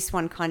formula, but this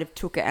one kind of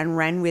took it and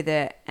ran with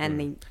it,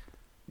 and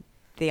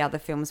the other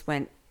films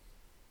went,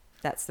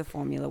 that's the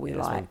formula we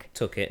This one like.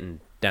 took it and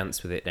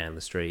danced with it down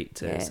the street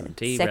to some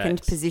T-Rex.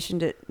 Second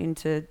positioned it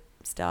into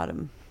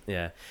stardom.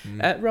 Yeah.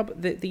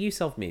 Rob, the use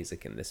of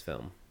music in this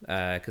film,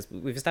 because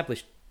we've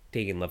established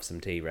Tegan loves some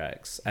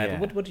T-Rex.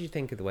 But what did you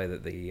think of the way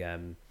that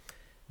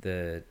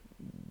the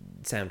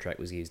soundtrack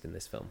was used in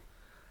this film?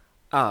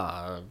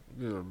 About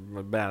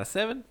a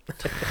 7.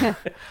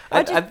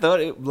 I thought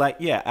it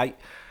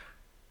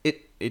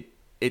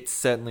it's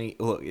certainly,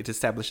 look, it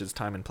establishes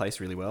time and place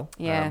really well.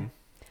 Yeah.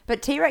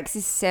 But T-Rex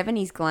is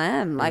 70s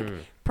glam, like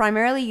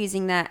primarily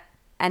using that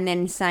and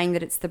then saying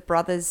that it's the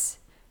brothers'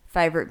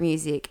 favourite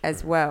music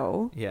as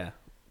well. Yeah.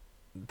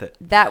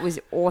 That was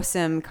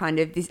awesome, kind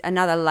of this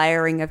another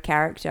layering of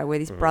character where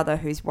this brother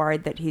who's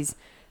worried that his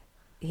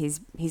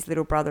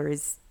little brother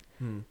is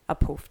a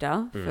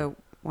poofter, for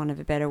want of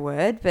a better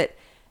word, but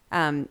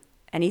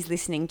and he's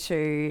listening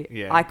to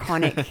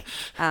iconic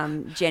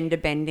gender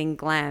bending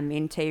glam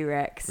in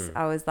T-Rex.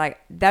 I was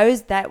like,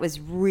 that was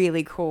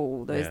really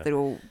cool, those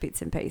little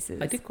bits and pieces.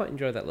 I did quite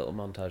enjoy that little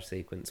montage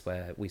sequence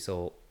where we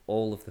saw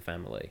all of the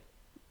family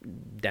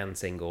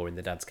dancing, or in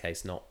the dad's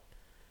case, not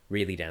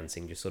really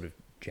dancing, just sort of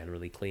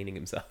generally cleaning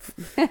himself.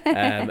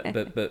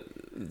 But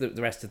the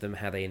rest of them,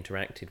 how they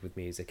interacted with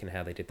music and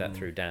how they did that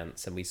through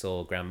dance. And we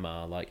saw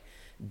Grandma like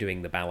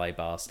doing the ballet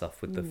bar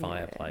stuff with the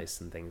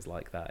fireplace and things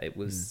like that.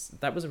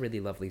 That was a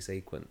really lovely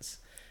sequence.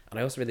 And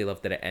I also really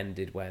loved that it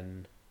ended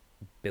when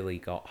Billy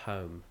got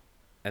home,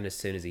 and as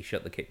soon as he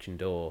shut the kitchen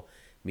door,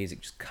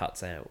 music just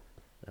cuts out.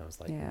 I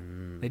was like,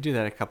 They do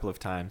that a couple of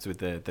times with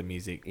the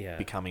music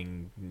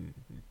becoming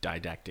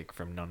didactic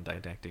from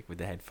non-didactic with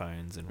the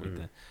headphones and with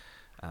the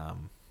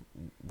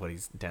what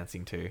he's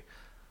dancing to.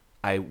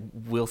 I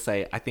will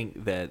say, I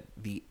think that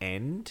the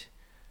end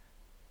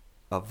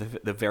of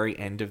the very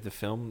end of the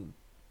film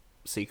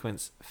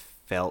sequence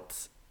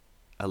felt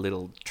a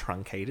little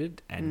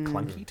truncated and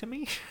clunky to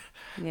me.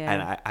 Yeah.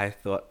 And I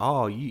thought,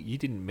 oh, you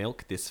didn't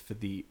milk this for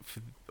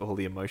all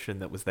the emotion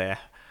that was there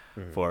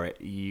for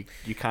it. You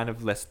kind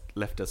of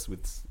left us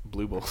with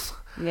blue balls.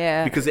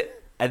 Yeah. Because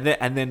and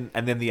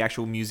then the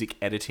actual music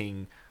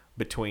editing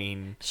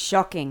between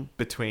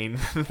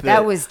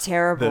that was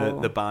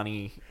terrible. the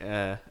Barney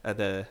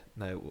the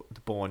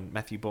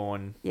Matthew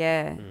Bourne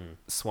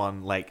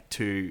Swan Lake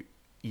to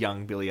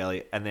young Billy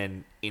Elliot, and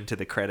then into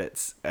the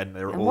credits, and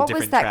they're all different tracks. What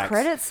was that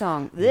credit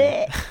song?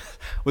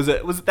 was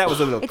it that was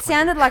a little it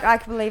sounded like I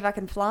Believe I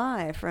Can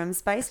Fly from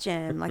Space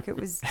Jam, like it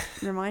was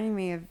reminding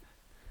me of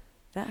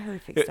that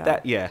horrific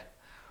stuff.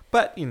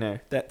 But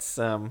that's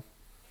I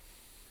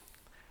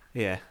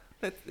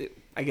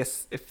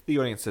guess if the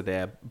audience are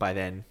there by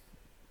then,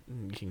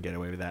 you can get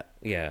away with that.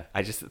 Yeah.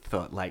 I just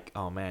thought, like,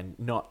 oh man,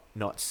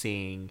 not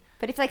seeing.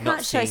 But if they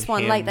can't show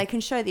Swan Lake, they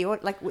can show the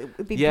like. It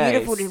would be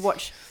beautiful to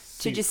watch.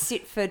 To just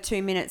sit for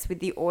 2 minutes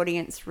with the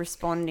audience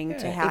responding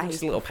to how he's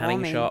just a little performing.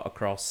 panning shot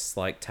across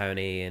like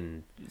Tony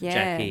and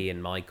Jackie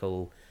and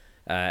Michael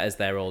as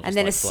they're all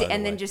just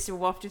and then just a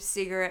waft of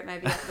cigarette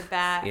maybe up the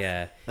back.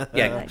 There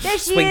she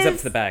swings up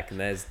to the back and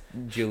there's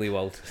Julie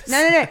Walters.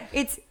 No.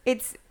 It's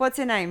what's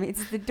her name?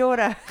 It's the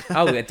daughter.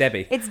 Oh,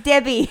 Debbie. It's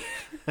Debbie.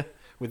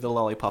 With the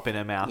lollipop in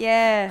her mouth.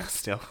 Yeah.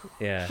 Still.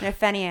 Yeah. No,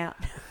 fanny out.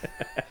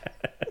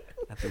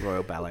 At the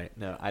Royal Ballet.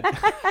 No,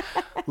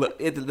 look,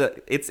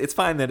 it's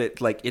fine that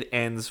it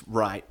ends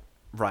right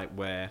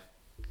where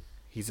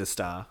he's a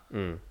star.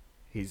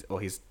 He's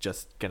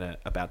just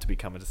about to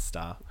become a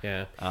star.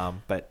 Yeah.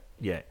 But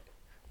yeah,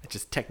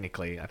 just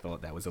technically, I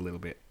thought that was a little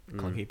bit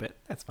clunky, but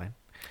that's fine.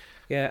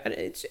 Yeah, and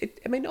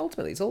I mean,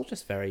 ultimately, it's all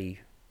just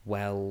very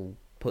well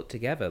put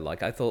together.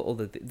 Like, I thought all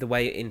the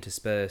way it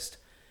interspersed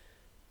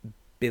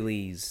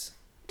Billy's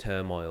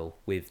turmoil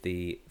with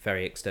the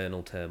very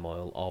external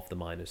turmoil of the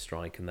miners'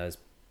 strike and those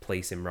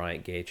police in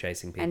riot gear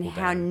chasing people and down.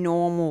 how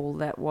normal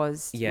that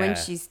was when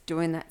she's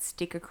doing that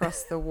stick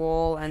across the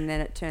wall and then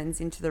it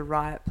turns into the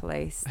riot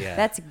police.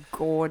 That's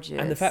gorgeous.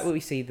 And the fact that we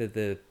see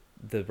the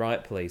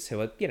riot police, who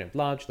are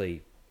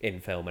largely in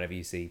film, whenever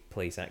you see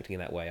police acting in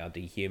that way, are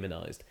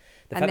dehumanized.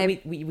 The fact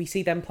that we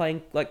see them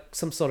playing like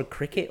some sort of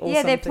cricket or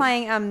something. They're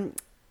playing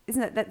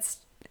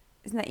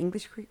isn't that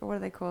English cricket? What do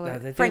they call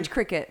it? French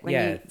cricket, when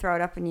you throw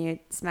it up and you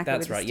smack it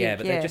with a stick. That's right, yeah,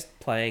 but they're just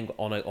playing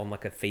on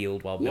like a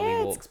field while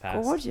Billy walks past.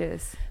 It's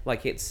gorgeous.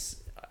 Like,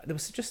 there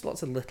was just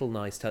lots of little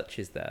nice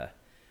touches there,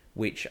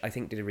 which I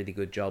think did a really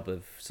good job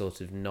of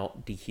sort of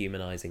not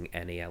dehumanizing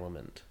any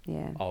element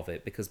of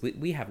it, because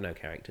we have no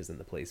characters in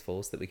the police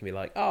force that we can be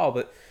like, oh,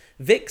 but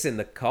Vic's in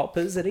the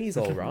coppers and he's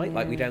all right.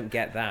 Like, we don't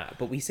get that.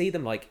 But we see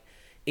them, like,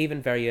 even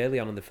very early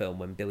on in the film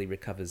when Billy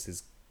recovers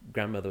his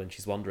grandmother when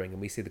she's wandering,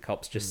 and we see the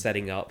cops just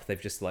setting up.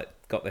 They've just like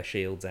got their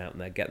shields out and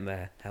they're getting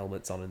their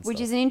helmets on and which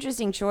stuff. Is an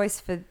interesting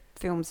choice for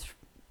films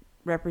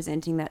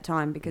representing that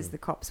time, because the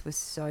cops were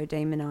so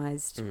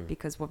demonized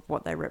because of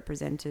what they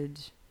represented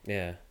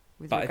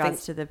with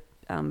regards to the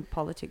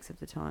politics of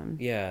the time.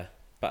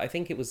 But I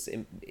think that was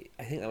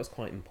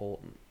quite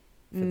important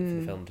for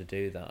the film to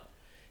do that.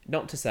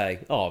 Not to say,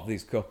 oh,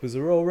 these coppers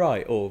are all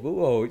right, or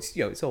oh,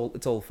 it's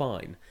all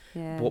fine.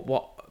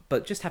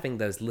 But just having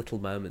those little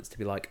moments to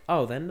be like,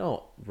 oh, they're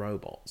not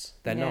robots.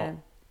 They're not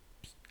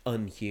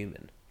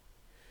unhuman.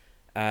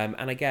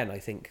 And again, I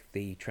think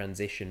the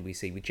transition we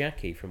see with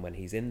Jackie from when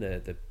he's in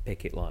the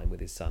picket line with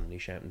his son and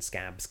he's shouting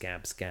scab,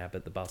 scab, scab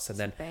at the bus. And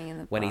then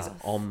when he's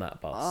on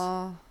that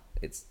bus,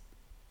 it's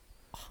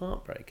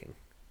heartbreaking.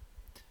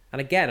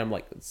 And again, I'm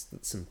like, it's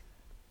some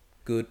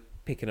good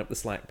picking up the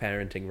slack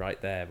parenting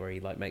right there, where he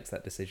like makes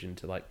that decision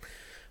to like,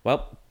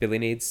 well, Billy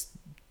needs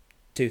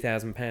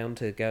 £2,000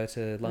 to go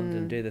to London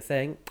and do the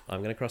thing. I'm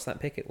going to cross that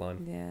picket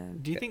line. Yeah.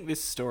 Do you think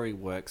this story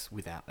works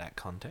without that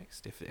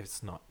context? If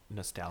it's not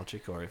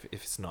nostalgic, or if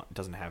it's not,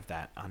 doesn't have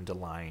that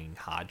underlying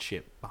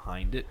hardship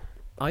behind it?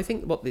 I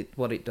think what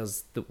it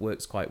does that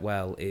works quite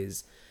well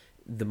is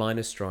the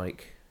miners'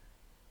 strike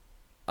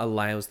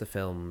allows the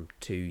film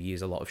to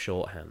use a lot of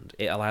shorthand.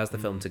 It allows the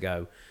film to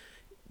go,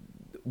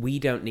 we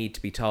don't need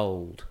to be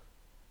told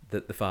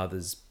that the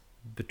father's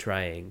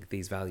betraying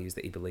these values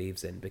that he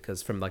believes in,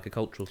 because from like a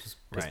cultural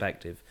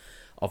perspective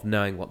of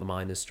knowing what the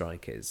miners'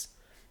 strike is,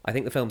 I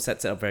think the film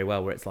sets it up very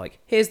well, where it's like,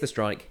 here's the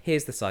strike,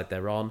 here's the side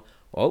they're on.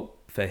 Oh,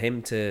 for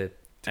him to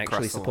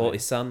actually support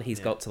his son, he's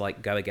got to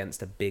like go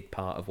against a big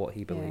part of what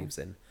he believes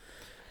in.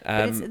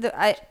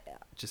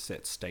 Just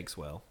sets stakes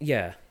well.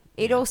 Yeah.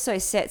 It also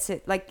sets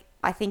it, like,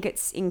 I think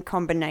it's in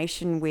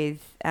combination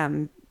with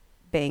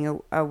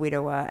being a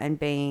widower and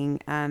being,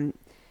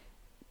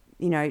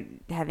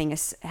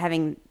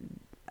 having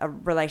a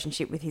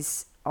relationship with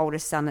his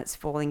oldest son that's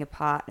falling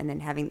apart, and then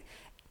having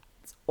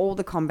all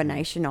the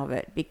combination of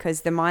it,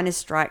 because the miners'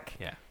 strike,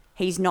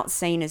 he's not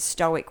seen as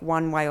stoic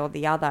one way or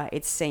the other.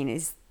 It's seen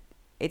as,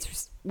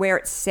 it's where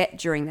it's set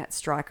during that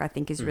strike, I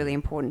think, is really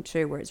important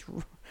too, where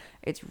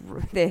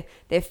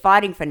they're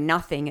fighting for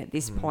nothing at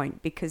this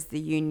point because the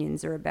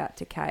unions are about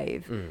to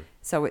cave.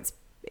 So it's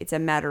a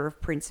matter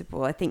of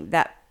principle. I think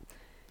that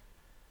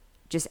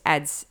just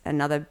adds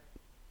another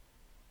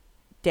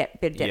bit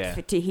of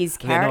depth to his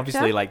character. And then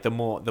obviously, like, the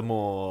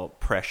more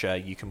pressure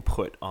you can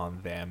put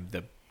on them,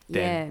 the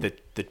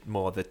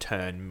more the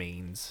turn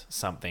means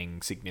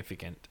something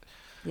significant.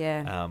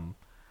 Yeah.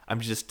 I'm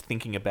just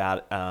thinking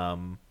about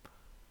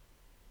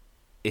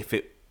if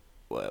it,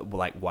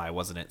 like, why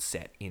wasn't it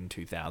set in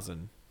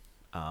 2000?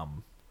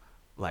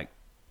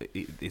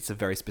 It's a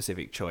very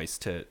specific choice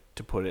to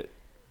put it,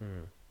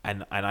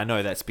 and I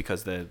know that's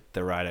because the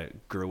writer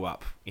grew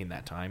up in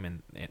that time,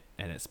 and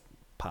it's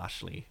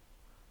partially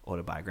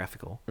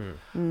autobiographical,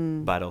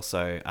 but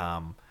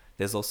also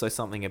there's also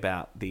something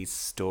about these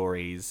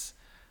stories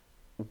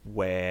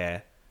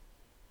where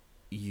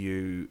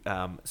you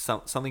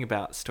something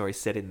about stories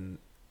set in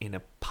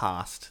a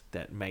past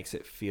that makes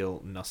it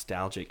feel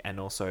nostalgic, and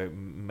also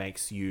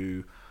makes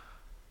you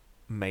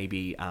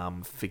maybe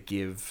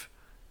forgive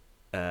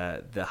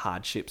the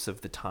hardships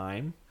of the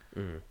time,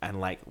 and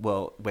like,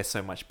 well, we're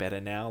so much better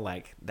now,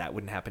 like that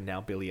wouldn't happen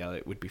now, Billy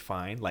Elliot would be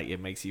fine. Like,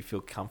 it makes you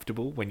feel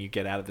comfortable when you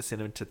get out of the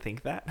cinema to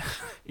think that,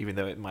 even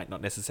though it might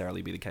not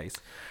necessarily be the case.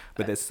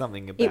 But there's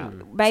something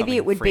about maybe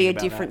it would be a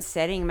different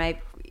setting.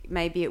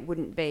 Maybe it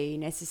wouldn't be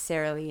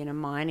necessarily in a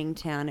mining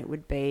town. It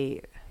would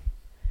be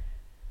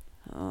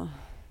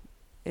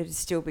it'd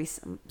still be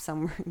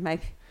somewhere,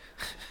 maybe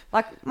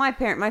like my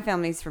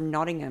family's from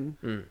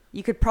Nottingham.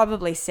 You could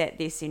probably set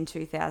this in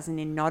 2000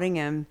 in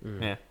Nottingham.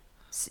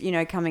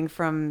 Coming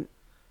from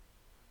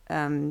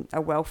a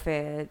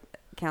welfare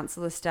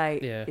council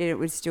estate, it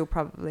would still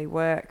probably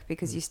work,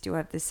 because you still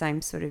have the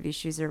same sort of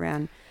issues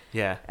around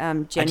gender.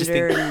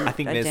 I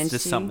think there's identity.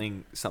 just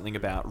something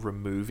about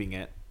removing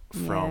it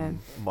from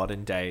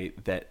modern day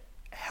that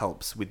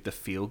helps with the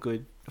feel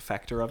good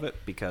factor of it,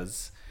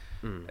 because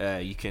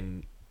you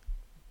can.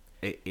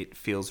 It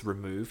feels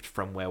removed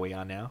from where we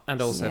are now.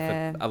 And also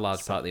for a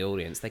large part of the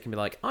audience, they can be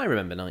like, I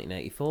remember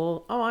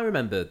 1984. Oh, I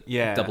remember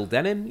double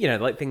denim.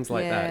 Like things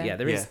like that. Yeah,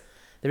 there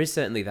is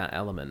certainly that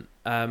element.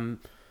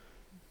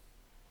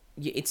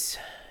 It's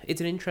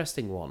an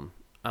interesting one.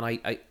 And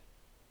I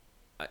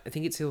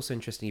think it's also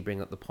interesting you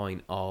bring up the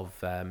point of,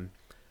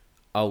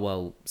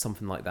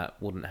 something like that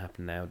wouldn't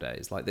happen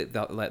nowadays. Like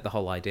the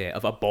whole idea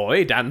of a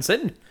boy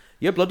dancing.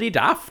 You're bloody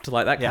daft,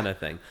 like that kind of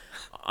thing.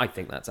 I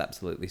think that's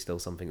absolutely still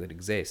something that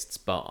exists,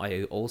 but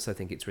I also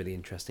think it's really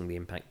interesting the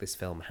impact this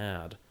film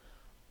had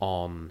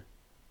on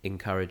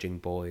encouraging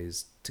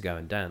boys to go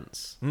and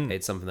dance.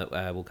 It's something that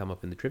will come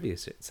up in the trivia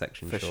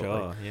section for shortly.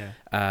 sure.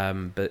 Yeah.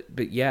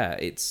 But yeah,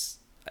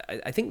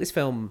 I think this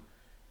film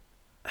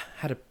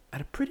had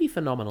a pretty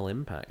phenomenal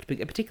impact,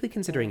 particularly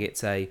considering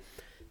it's an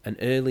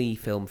early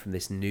film from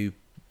this new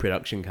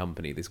production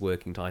company, this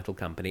working title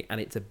company, and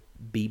it's a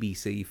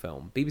BBC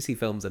film. BBC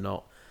films are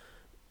not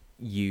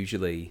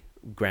usually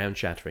ground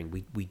shattering.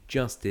 We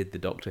just did the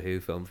Doctor Who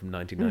film from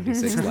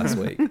 1996 last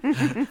week,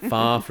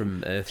 far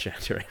from earth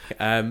shattering.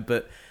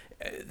 But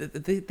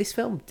this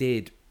film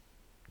did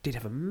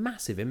have a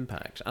massive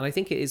impact, and I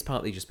think it is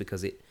partly just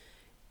because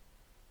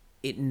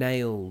it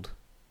nailed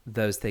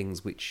those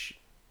things which,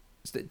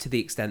 to the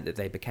extent that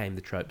they became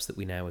the tropes that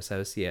we now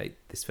associate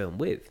this film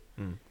with.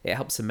 It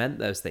helped cement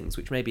those things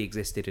which maybe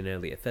existed in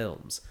earlier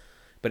films,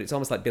 but it's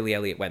almost like Billy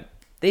Elliot went,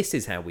 this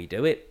is how we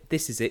do it,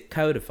 this is it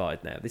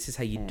codified now, this is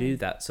how you do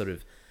that sort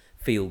of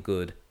feel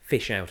good,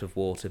 fish out of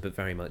water but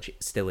very much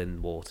still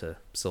in water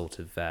sort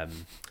of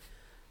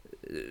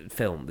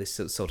film, this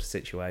sort of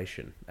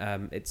situation.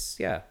 It's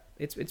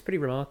pretty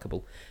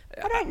remarkable.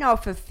 I don't know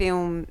if a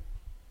film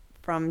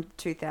from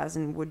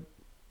 2000 would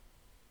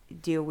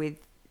deal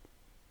with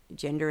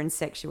gender and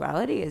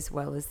sexuality as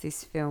well as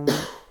this film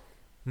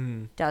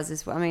does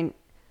as well. I mean,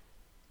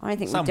 I don't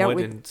think some we dealt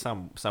would with... and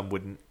some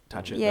wouldn't.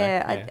 touch it.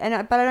 Yeah,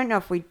 though. but I don't know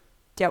if we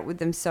dealt with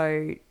them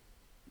so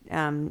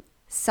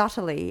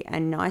subtly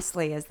and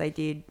nicely as they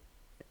did.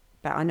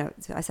 But I know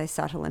I say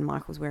subtle, and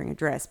Michael's wearing a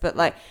dress.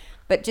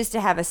 But just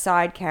to have a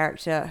side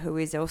character who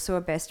is also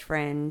a best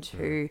friend,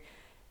 who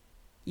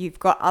you've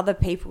got other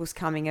people's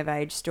coming of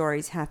age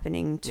stories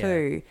happening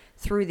too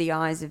through the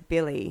eyes of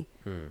Billy.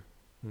 I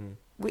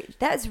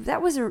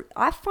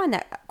find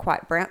that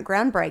quite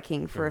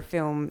groundbreaking for a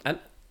film.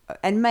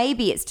 And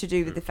maybe it's to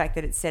do with the fact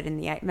that it's set in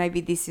the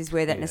maybe this is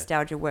where that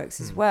nostalgia works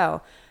as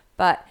well.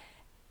 But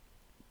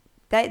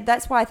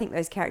that's why I think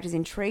those characters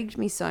intrigued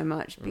me so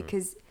much,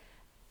 because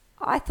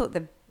I thought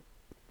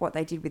what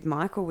they did with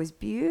Michael was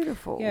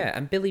beautiful. Yeah,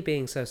 and Billy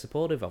being so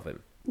supportive of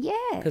him. Yeah.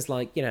 Because,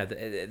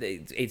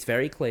 it's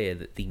very clear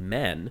that the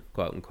men,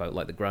 quote unquote,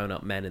 like the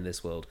grown-up men in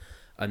this world,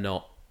 are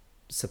not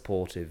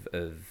supportive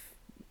of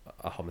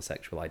a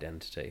homosexual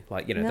identity.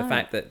 The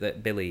fact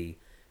that Billy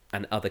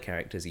and other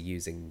characters are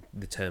using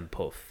the term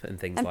puff and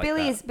things like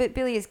that. But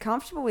Billy is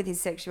comfortable with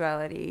his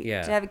sexuality.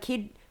 Yeah. To have a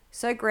kid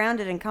so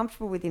grounded and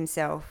comfortable with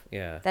himself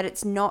that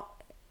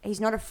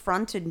he's not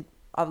affronted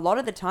a lot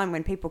of the time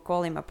when people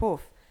call him a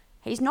puff.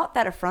 He's not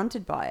that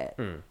affronted by it.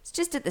 It's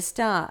just at the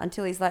start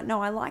until he's like,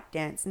 no, I like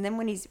dance. And then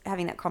when he's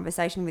having that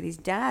conversation with his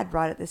dad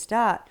right at the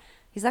start,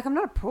 he's like, I'm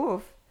not a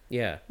puff.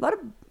 Yeah. A lot of,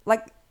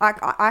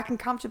 I can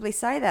comfortably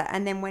say that.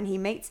 And then when he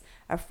meets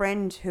a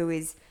friend who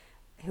is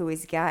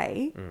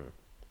gay,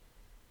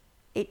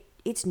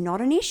 it's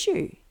not an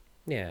issue.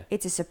 Yeah.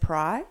 It's a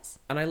surprise.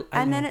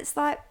 And then it's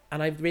like...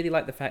 And I really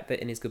like the fact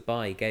that in his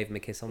goodbye, he gave him a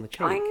kiss on the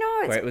cheek. I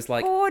know, where it was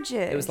like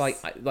gorgeous. It was like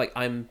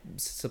I'm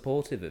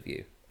supportive of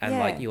you.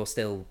 And you're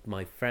still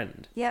my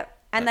friend. Yep.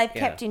 And they've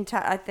kept in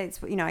touch. I think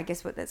I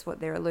guess that's what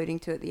they're alluding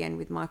to at the end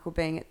with Michael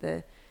being at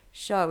the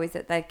show, is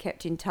that they've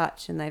kept in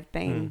touch and they've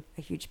been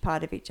a huge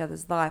part of each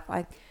other's life.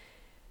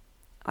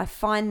 I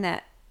find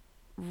that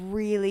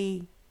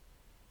really.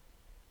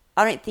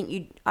 I don't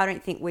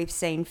think we've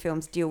seen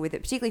films deal with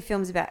it, particularly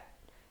films about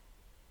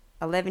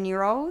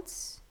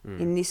 11-year-olds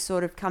in this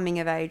sort of coming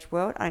of age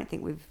world. I don't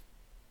think we've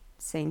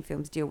seen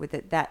films deal with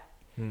it that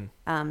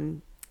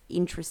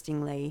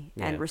interestingly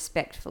and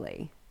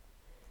respectfully.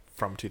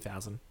 From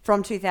 2000.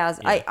 From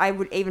 2000. Yeah. I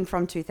would, even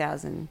from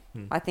 2000.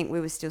 I think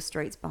we were still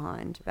streets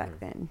behind back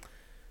then.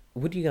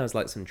 Would you guys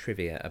like some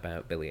trivia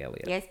about Billy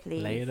Elliot? Yes,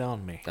 please. Lay it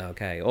on me.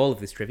 Okay, all of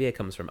this trivia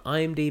comes from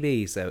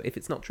IMDb, so if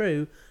it's not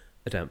true,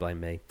 don't blame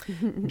me.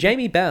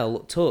 Jamie Bell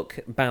took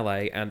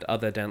ballet and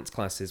other dance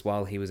classes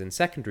while he was in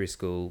secondary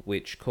school,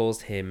 which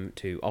caused him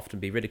to often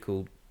be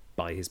ridiculed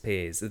by his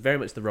peers. It's very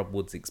much the Rob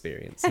Woods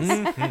experience, we're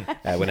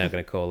now going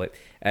to call it.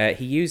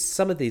 He used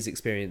some of these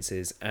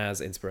experiences as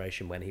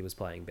inspiration when he was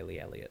playing Billy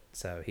Elliot.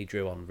 So he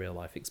drew on real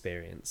life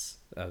experience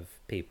of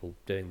people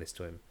doing this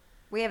to him.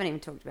 We haven't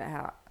even talked about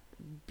how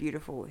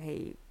beautiful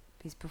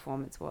his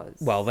performance was.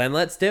 Well, then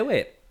let's do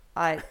it.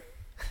 It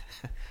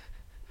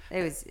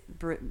was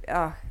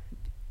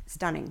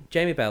stunning.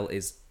 Jamie Bell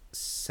is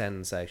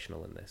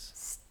sensational in this.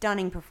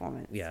 Stunning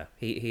performance. Yeah,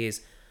 he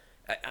is.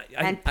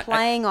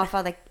 Playing off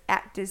other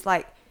actors,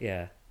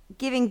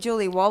 giving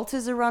Julie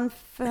Walters a run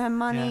for her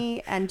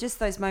money, and just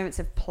those moments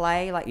of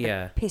play,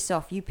 the piss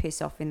off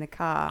in the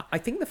car. I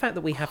think the fact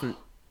that we haven't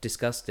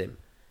discussed him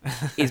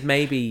is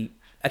maybe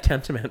a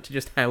tantamount to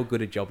just how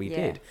good a job he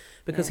did,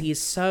 because he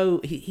is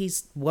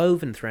he's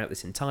woven throughout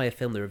this entire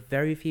film. There are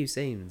very few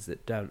scenes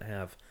that don't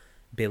have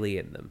Billy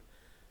in them,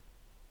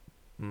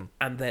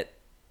 and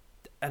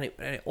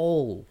it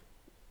all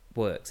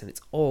works and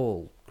it's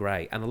all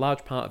great, and a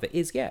large part of it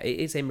is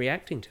him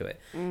reacting to it,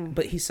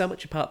 but he's so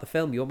much a part of the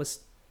film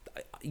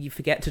you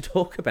forget to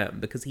talk about him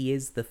because he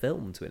is the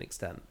film to an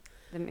extent.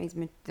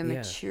 The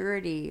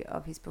maturity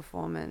of his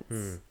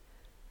performance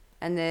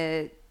and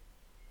the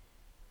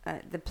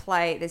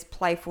play, there's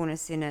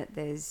playfulness in it,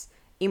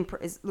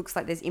 it looks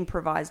like there's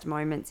improvised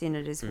moments in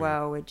it as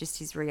well, where just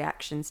his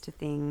reactions to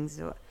things,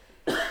 or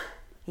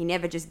he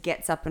never just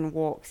gets up and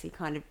walks. He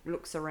kind of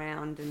looks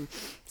around and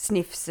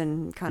sniffs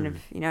and kind of,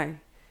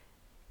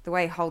 the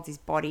way he holds his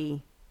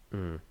body,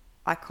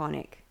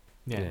 iconic.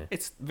 Yeah.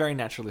 It's very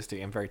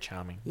naturalistic and very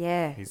charming.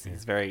 Yeah.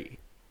 He's very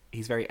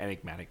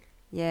enigmatic.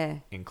 Yeah.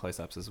 In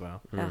close-ups as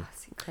well. Oh,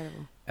 it's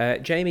incredible.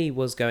 Jamie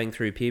was going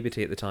through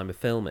puberty at the time of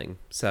filming,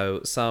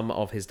 so some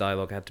of his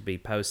dialogue had to be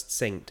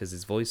post-synced as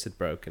his voice had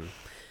broken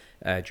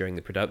during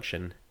the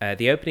production.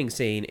 The opening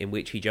scene in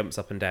which he jumps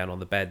up and down on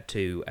the bed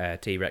to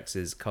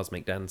T-Rex's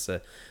Cosmic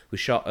Dancer was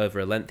shot over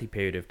a lengthy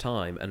period of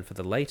time, and for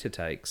the later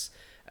takes,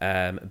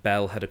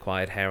 Bell had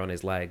acquired hair on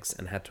his legs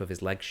and had to have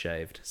his legs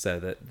shaved so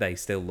that they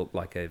still looked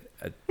like a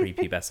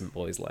prepubescent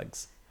boy's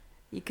legs.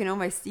 You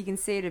can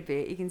see it a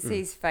bit. You can see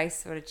his face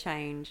sort of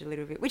change a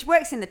little bit, which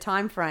works in the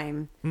time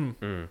frame.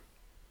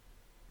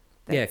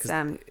 Yeah,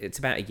 because it's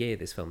about a year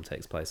this film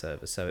takes place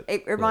over, so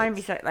it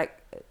reminded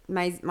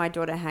me, my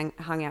daughter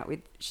hung out with,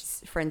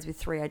 she's friends with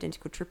 3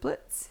 identical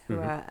triplets who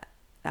are,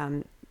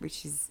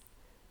 which is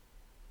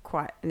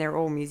quite, and they're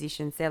all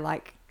musicians. They're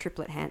like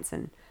Triplet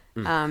Hanson,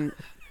 and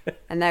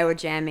they were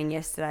jamming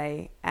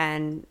yesterday,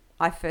 and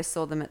I first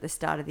saw them at the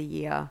start of the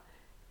year,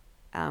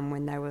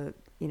 when they were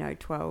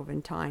 12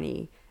 and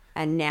tiny,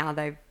 and now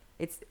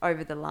it's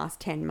over the last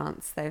 10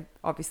 months, they've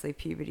obviously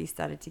puberty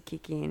started to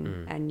kick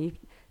in, and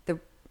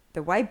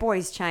the way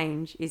boys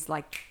change is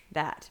like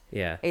that.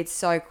 Yeah. It's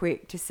so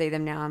quick to see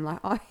them now. I'm like,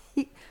 oh,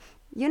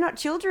 you're not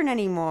children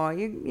anymore.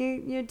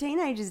 You're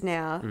teenagers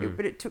now.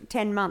 But it took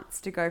 10 months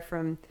to go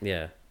from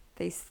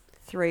these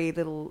 3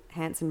 little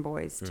Hanson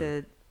boys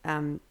to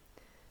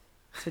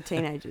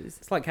teenagers.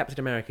 It's like Captain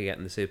America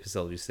getting the super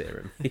soldier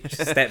serum. He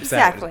just steps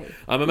Exactly. out.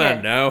 I'm a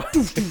man now.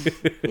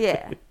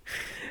 Yeah.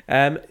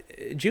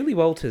 Julie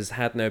Walters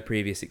had no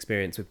previous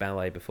experience with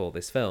ballet before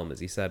this film,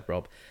 as you said,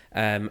 Rob.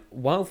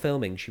 While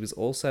filming, she was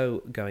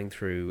also going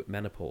through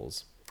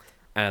menopause.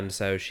 And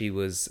so she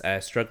was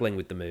struggling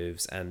with the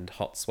moves and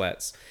hot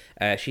sweats.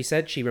 She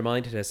said she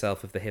reminded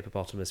herself of the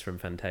hippopotamus from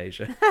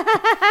Fantasia.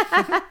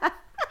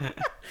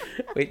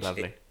 Which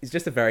Lovely. is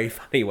just a very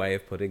funny way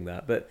of putting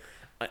that. But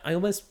I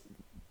almost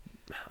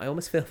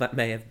feel that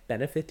may have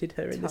benefited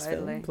her in this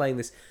Totally. film, playing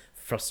this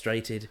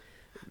frustrated,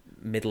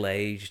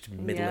 middle-aged,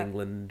 Middle Yeah.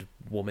 England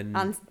woman.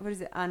 What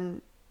is it?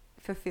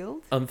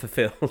 Unfulfilled?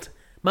 Unfulfilled.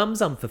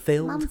 Mum's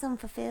unfulfilled. Mum's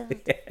unfulfilled.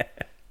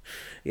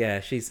 Yeah,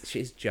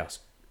 she's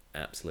just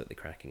absolutely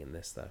cracking in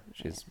this, though.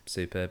 She's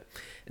superb.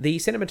 The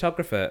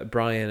cinematographer,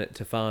 Brian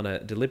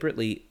Tafana,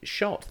 deliberately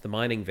shot the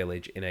mining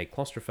village in a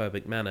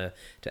claustrophobic manner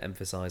to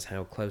emphasise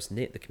how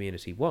close-knit the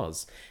community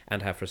was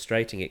and how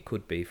frustrating it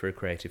could be for a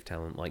creative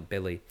talent like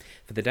Billy.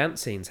 For the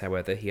dance scenes,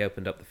 however, he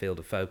opened up the field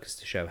of focus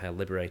to show how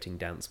liberating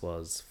dance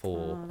was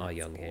for our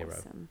young hero.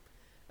 Awesome.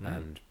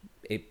 And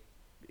it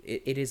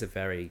is a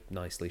very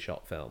nicely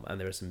shot film, and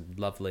there are some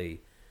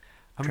lovely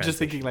I'm just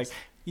thinking, like,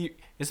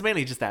 transitions. it's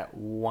mainly just that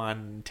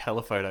one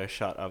telephoto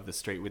shot of the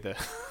street with the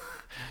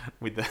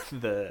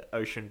the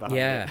ocean behind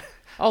Yeah. it.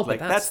 Oh, but like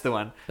that's the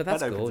one. But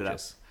that's that opens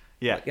gorgeous.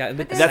 It up. Yeah, Yeah, and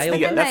with the that's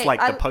sailboat. that's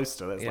like I- the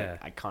poster. That's Yeah.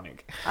 like iconic.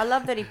 I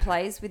love that he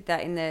plays with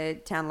that in the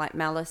Town Like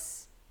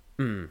Malice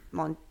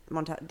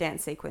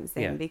dance sequence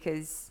then, Yeah.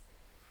 because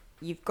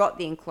you've got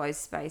the enclosed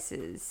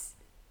spaces.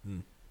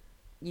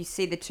 You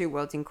see the two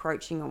worlds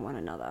encroaching on one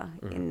another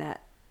in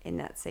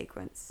that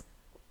sequence.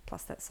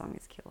 Plus, that song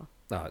is killer.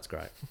 Oh, it's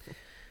great.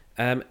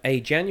 A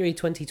January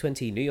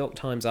 2020 New York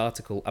Times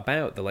article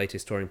about the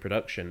latest touring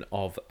production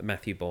of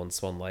Matthew Bourne's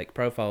Swan Lake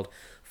profiled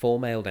 4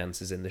 male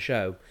dancers in the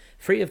show.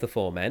 3 of the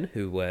 4 men,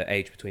 who were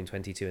aged between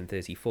 22 and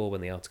 34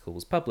 when the article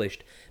was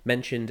published,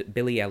 mentioned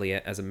Billy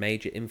Elliot as a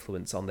major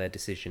influence on their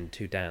decision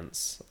to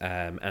dance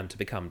and to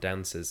become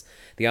dancers.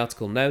 The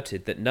article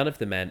noted that none of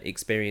the men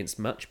experienced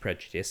much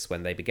prejudice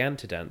when they began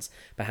to dance,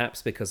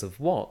 perhaps because of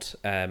what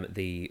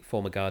the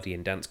former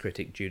Guardian dance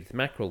critic Judith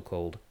Mackerel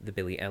called the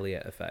Billy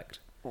Elliot effect.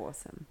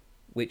 Awesome.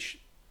 Which,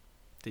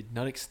 Did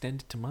not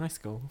extend to my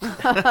school.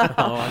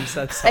 oh, I'm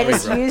so They sorry.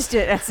 just Rob. used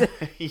it as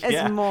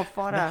Yeah. more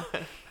fodder.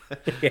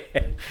 Yeah.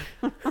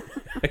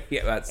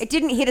 Yeah, that's It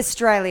didn't hit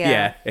Australia.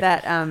 Yeah.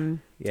 That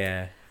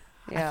yeah.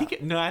 yeah.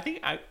 I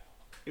think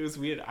it was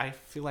weird. I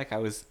feel like I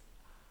was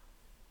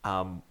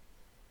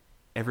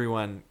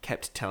everyone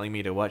kept telling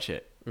me to watch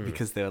it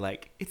because they were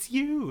like, "It's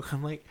you."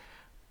 I'm like,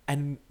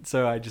 and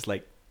so I just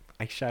like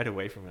I shied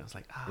away from it. I was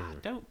like,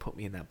 don't put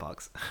me in that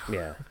box.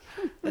 Yeah.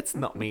 That's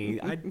not me.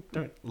 I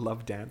don't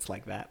love dance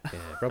like that. Yeah.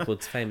 Rob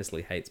Woods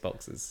famously hates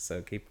boxes,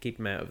 so keep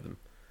him out of them.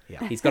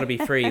 Yeah. He's got to be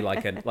free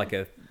like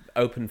a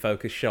open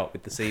focus shot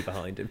with the sea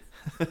behind him.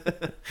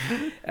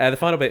 The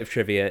final bit of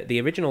trivia: the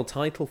original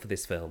title for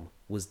this film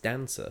was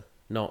Dancer,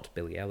 not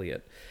Billy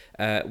Elliot.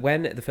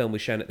 When the film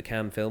was shown at the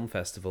Cannes Film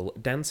Festival,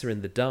 Dancer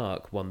in the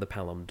Dark won the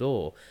Palme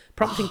d'Or,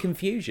 prompting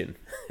confusion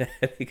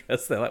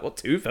because they're like, "What,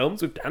 2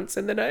 films with dance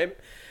in the name?"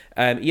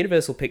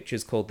 Universal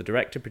Pictures called the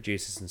director,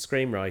 producers, and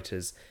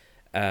screenwriters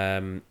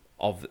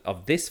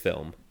of this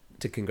film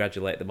to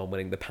congratulate them on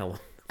winning the Palme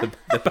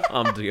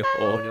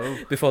d'Or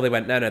before they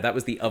went, no, that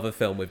was the other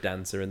film with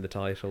Dancer in the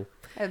title.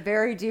 A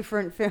very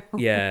different film.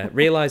 Yeah,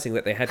 realising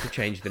that they had to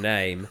change the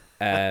name,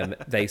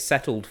 they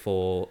settled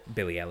for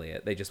Billy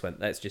Elliot. They just went,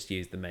 let's just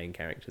use the main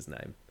character's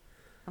name.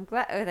 I'm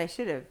glad. Oh, they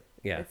should have.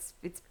 Yeah.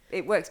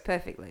 It works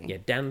perfectly. Yeah,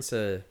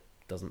 Dancer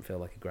doesn't feel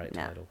like a great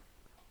No. title.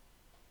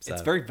 So,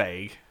 It's very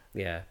vague.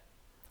 yeah.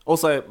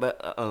 Also,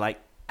 but like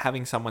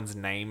having someone's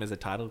name as a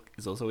title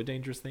is also a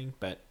dangerous thing.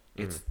 But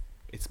it's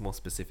more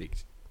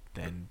specific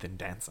than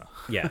dancer.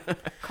 Yeah.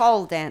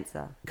 Cole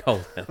Dancer.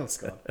 Cold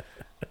Dancer.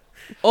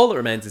 All that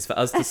remains is for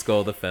us to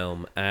score the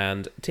film.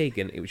 And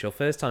Tegan, it was your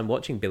first time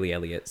watching Billy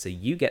Elliot, so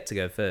you get to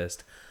go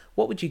first.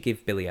 What would you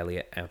give Billy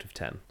Elliot out of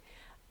 10?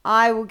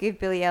 I will give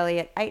Billy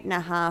Elliot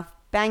 8.5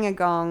 banger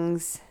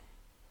gongs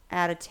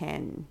out of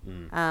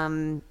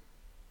 10.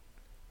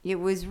 It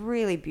was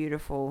really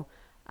beautiful.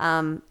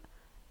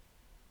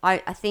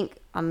 I think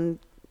I'm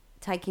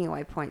taking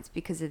away points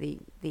because of the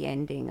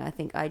ending. I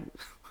think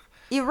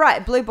you're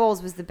right. Blue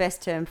balls was the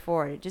best term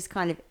for it. It just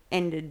kind of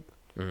ended,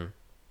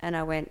 and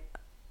I went,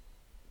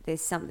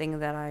 there's something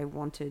that I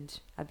wanted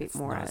a bit It's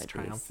more not out as of this.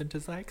 triumphant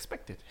as I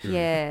expected.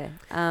 Yeah.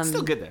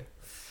 Still good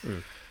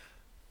though.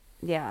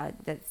 Yeah,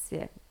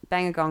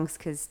 banger gongs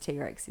because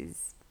T-Rex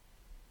is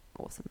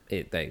awesome.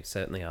 They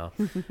certainly are.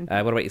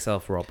 What about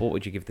yourself, Rob? What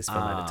would you give this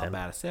film out of 10?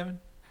 About a 7.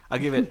 I'll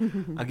give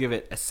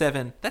it a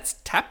 7. That's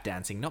tap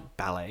dancing, not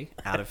ballet,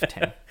 out of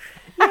 10.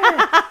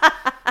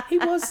 He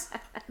was.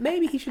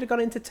 Maybe he should have gone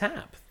into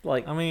tap.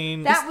 Like, I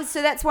mean,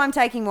 That's why I'm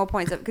taking more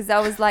points up, because I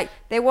was like,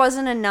 there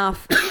wasn't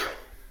enough.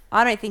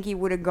 I don't think he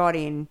would have got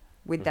in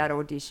with that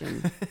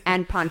audition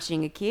and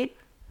punching a kid.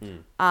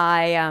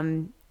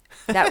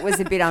 That was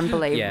a bit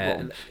unbelievable. yeah,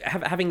 and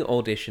having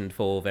auditioned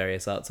for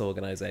various arts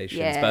organisations,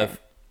 Yeah.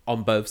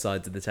 on both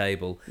sides of the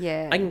table,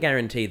 Yeah. I can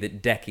guarantee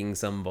that decking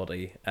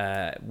somebody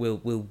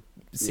will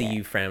see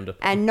you frowned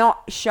upon. And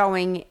not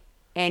showing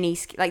any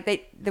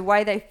the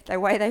way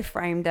they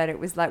framed that, it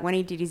was like when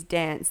he did his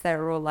dance, they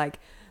were all like,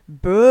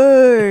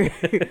 "Boo,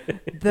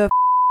 the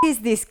is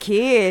this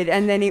kid?"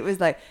 And then it was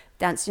like,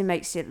 "Dancing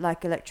makes it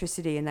like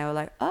electricity," and they were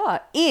like, "Oh,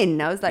 in."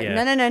 I was like,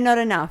 Yeah. No, not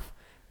enough.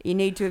 You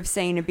need to have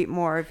seen a bit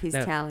more of his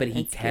No, talent. but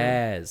he and skill.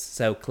 cares.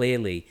 So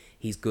clearly,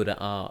 he's good at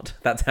art.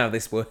 That's how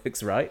this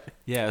works, right?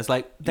 yeah, it's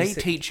like they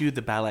see- teach you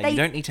the ballet. You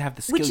don't need to have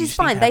the skill. Which you is just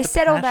need to fine. have They the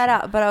set all that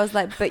passion. up, but I was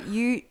like, but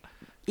you,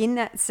 in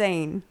that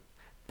scene,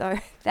 though,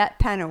 that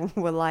panel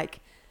were like,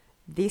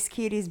 this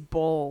kid is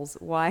balls.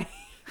 Why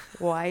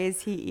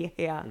is he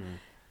here?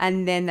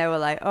 And then they were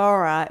like, all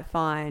right,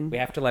 fine. We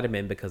have to let him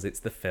in because it's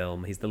the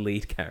film. He's the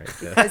lead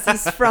character. Because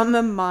he's from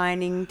a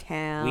mining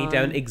town. We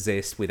don't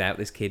exist without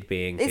this kid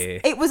being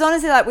here. It was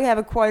honestly like we have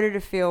a quota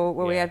to fill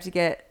where we Yeah. have to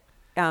get...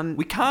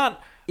 We can't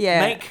Yeah.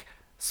 make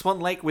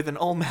Swan Lake with an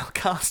all-male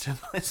cast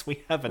unless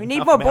we have we enough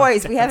need more male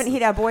boys. We haven't dancers.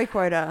 hit our boy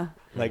quota.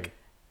 Like,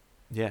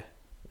 yeah.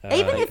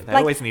 Even they- if they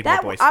like always need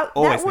that, more boys.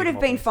 Always that would need have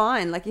more been boys.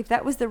 fine. Like if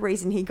that was the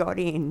reason he got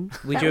in,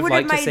 Would that you have would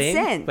liked have to made see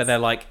sense. him?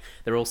 Where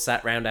they're all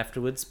sat round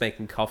afterwards,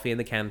 making coffee in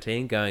the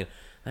canteen, going,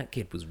 "That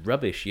kid was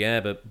rubbish, yeah,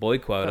 but boy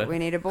quota." But we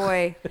need a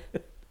boy.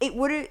 It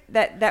would have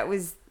that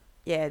was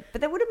yeah, but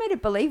that would have made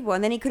it believable,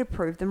 and then he could have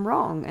proved them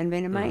wrong and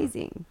been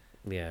amazing.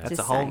 Yeah, That's Just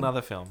a whole saying.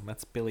 nother film.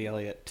 That's Billy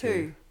Elliot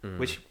 2.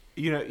 Which,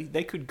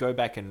 they could go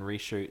back and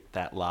reshoot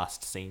that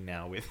last scene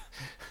now with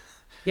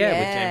yeah,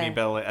 with Jamie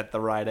Bell at the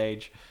right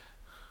age.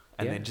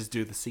 And Yeah. then just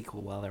do the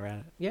sequel while they're at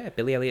it. yeah.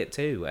 Billy Elliot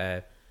too.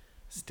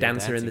 Still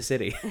Dancer in the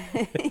dancing.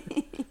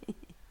 City.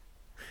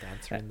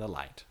 Dancer in the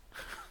Light.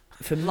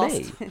 For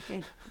Lost,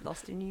 me,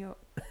 lost in New York.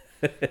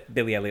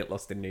 Billy Elliot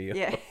lost in New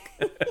York.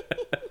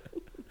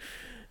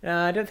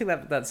 Yeah, I don't think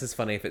that's as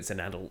funny if it's an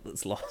adult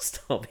that's lost.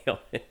 I'll be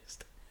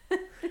honest.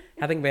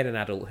 Having been an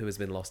adult who has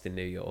been lost in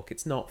New York,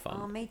 it's not fun.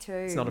 oh me too.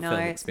 It's not a no,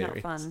 film it's not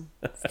experience. fun.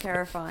 It's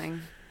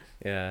terrifying.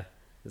 Yeah,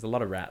 there's a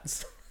lot of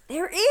rats.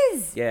 There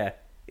is Yeah,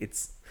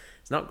 it's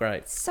not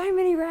great. so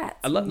many rats.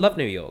 I love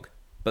New York,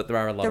 but there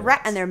are a lot the of rat,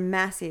 rats. and they're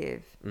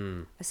massive.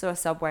 Mm, I saw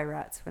Subway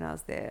rats when I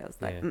was there. I was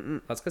like, yeah.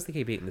 That's because they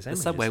keep eating the The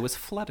sandwiches. subway was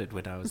flooded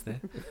when I was there.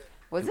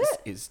 was It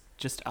it? was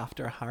just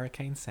after a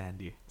Hurricane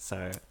Sandy.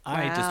 So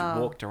I just Wow.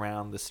 walked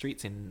around the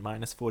streets in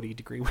minus 40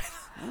 degree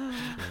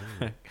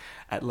weather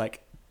at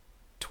like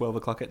 12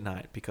 o'clock at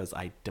night because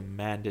I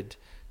demanded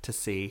to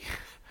see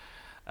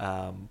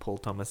Paul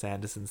Thomas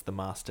Anderson's The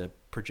Master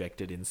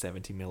projected in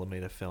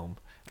 70mm film,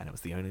 and it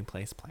was the only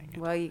place playing it.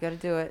 Well, you got to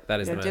do it. That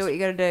is you the got to do most- what you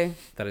got to do.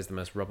 That is the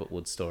most Robert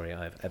Wood story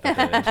I've ever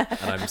heard, and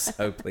I'm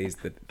so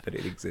pleased that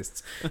it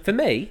exists. For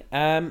me,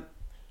 I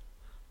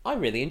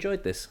really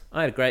enjoyed this.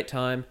 I had a great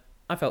time.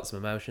 I felt some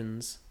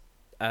emotions.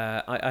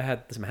 I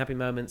had some happy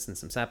moments and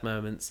some sad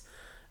moments,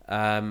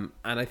 and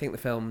I think the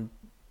film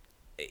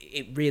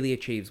it really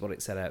achieves what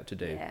it set out to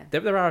do. Yeah.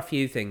 There are a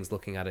few things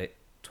looking at it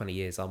 20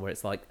 years on where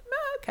it's like,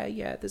 okay,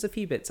 yeah, there's a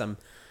few bits.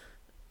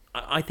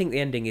 I think the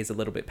ending is a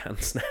little bit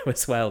pants now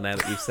as well. Now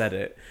that you've said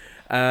it,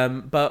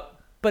 but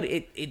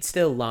it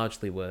still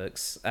largely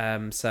works.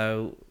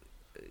 So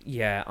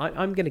yeah,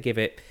 I'm gonna give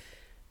it.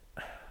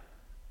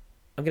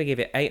 I'm gonna give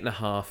it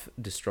 8.5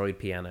 destroyed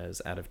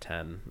pianos out of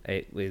 10.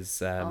 It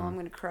was. I'm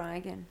going to cry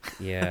again.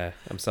 Yeah,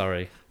 I'm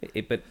sorry,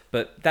 but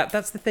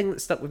that's the thing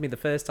that stuck with me the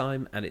first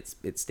time, and it's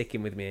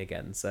sticking with me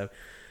again. So,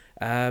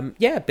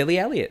 yeah, Billy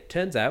Elliot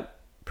turns out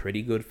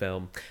pretty good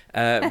film.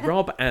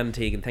 Rob and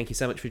Tegan, thank you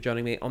so much for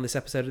joining me on this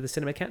episode of the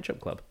Cinema Catch Up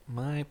Club.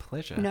 My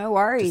pleasure. No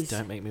worries. Just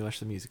don't make me watch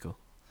the musical.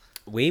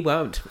 We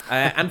won't.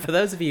 And for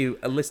those of you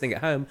listening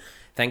at home,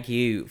 thank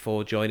you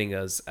for joining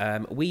us.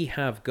 We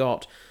have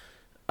got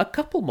a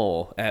couple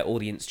more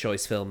audience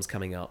choice films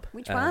coming up.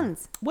 Which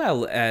ones?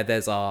 Well,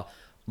 there's our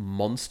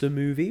monster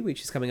movie,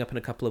 which is coming up in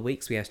a couple of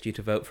weeks. We asked you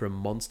to vote for a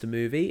monster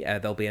movie.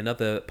 There'll be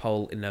another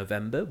poll in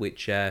November,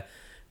 which I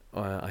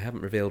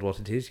haven't revealed what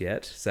it is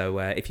yet. So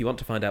if you want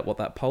to find out what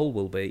that poll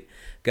will be,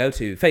 go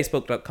to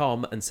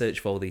facebook.com and search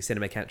for the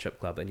Cinema Catch-Up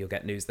Club, and you'll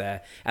get news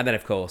there. And then,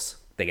 of course,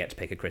 they get to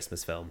pick a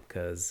Christmas film,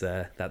 because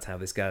that's how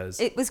this goes.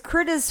 It was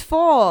Critters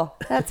 4.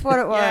 That's what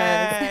it was.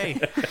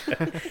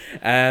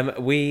 Yay!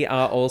 We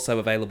are also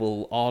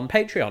available on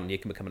Patreon. You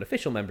can become an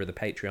official member of the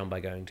Patreon by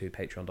going to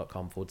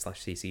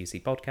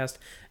patreon.com/CCUC podcast,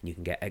 and you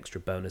can get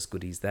extra bonus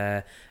goodies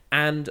there.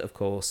 And, of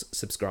course,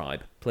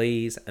 subscribe,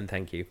 please, and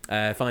thank you.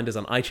 Find us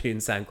on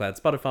iTunes,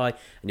 SoundCloud, Spotify,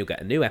 and you'll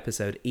get a new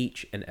episode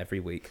each and every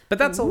week. But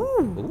that's all.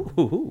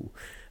 Ooh.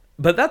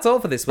 But that's all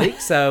for this week.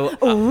 So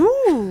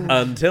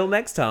until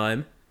next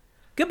time,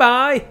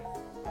 goodbye.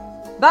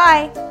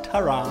 Bye.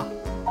 Ta-ra!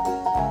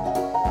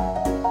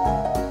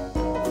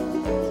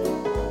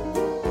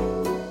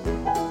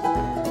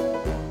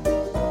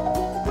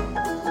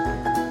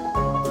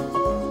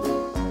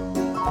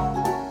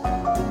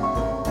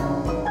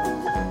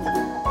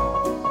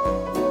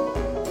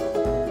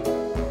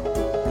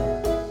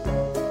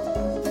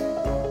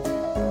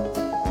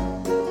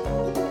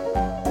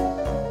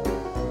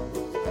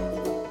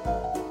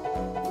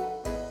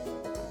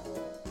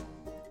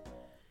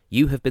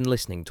 You have been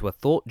listening to a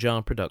Thought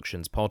Jar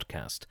Productions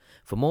podcast.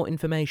 For more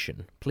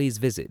information, please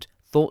visit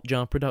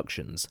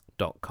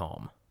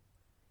thoughtjarproductions.com.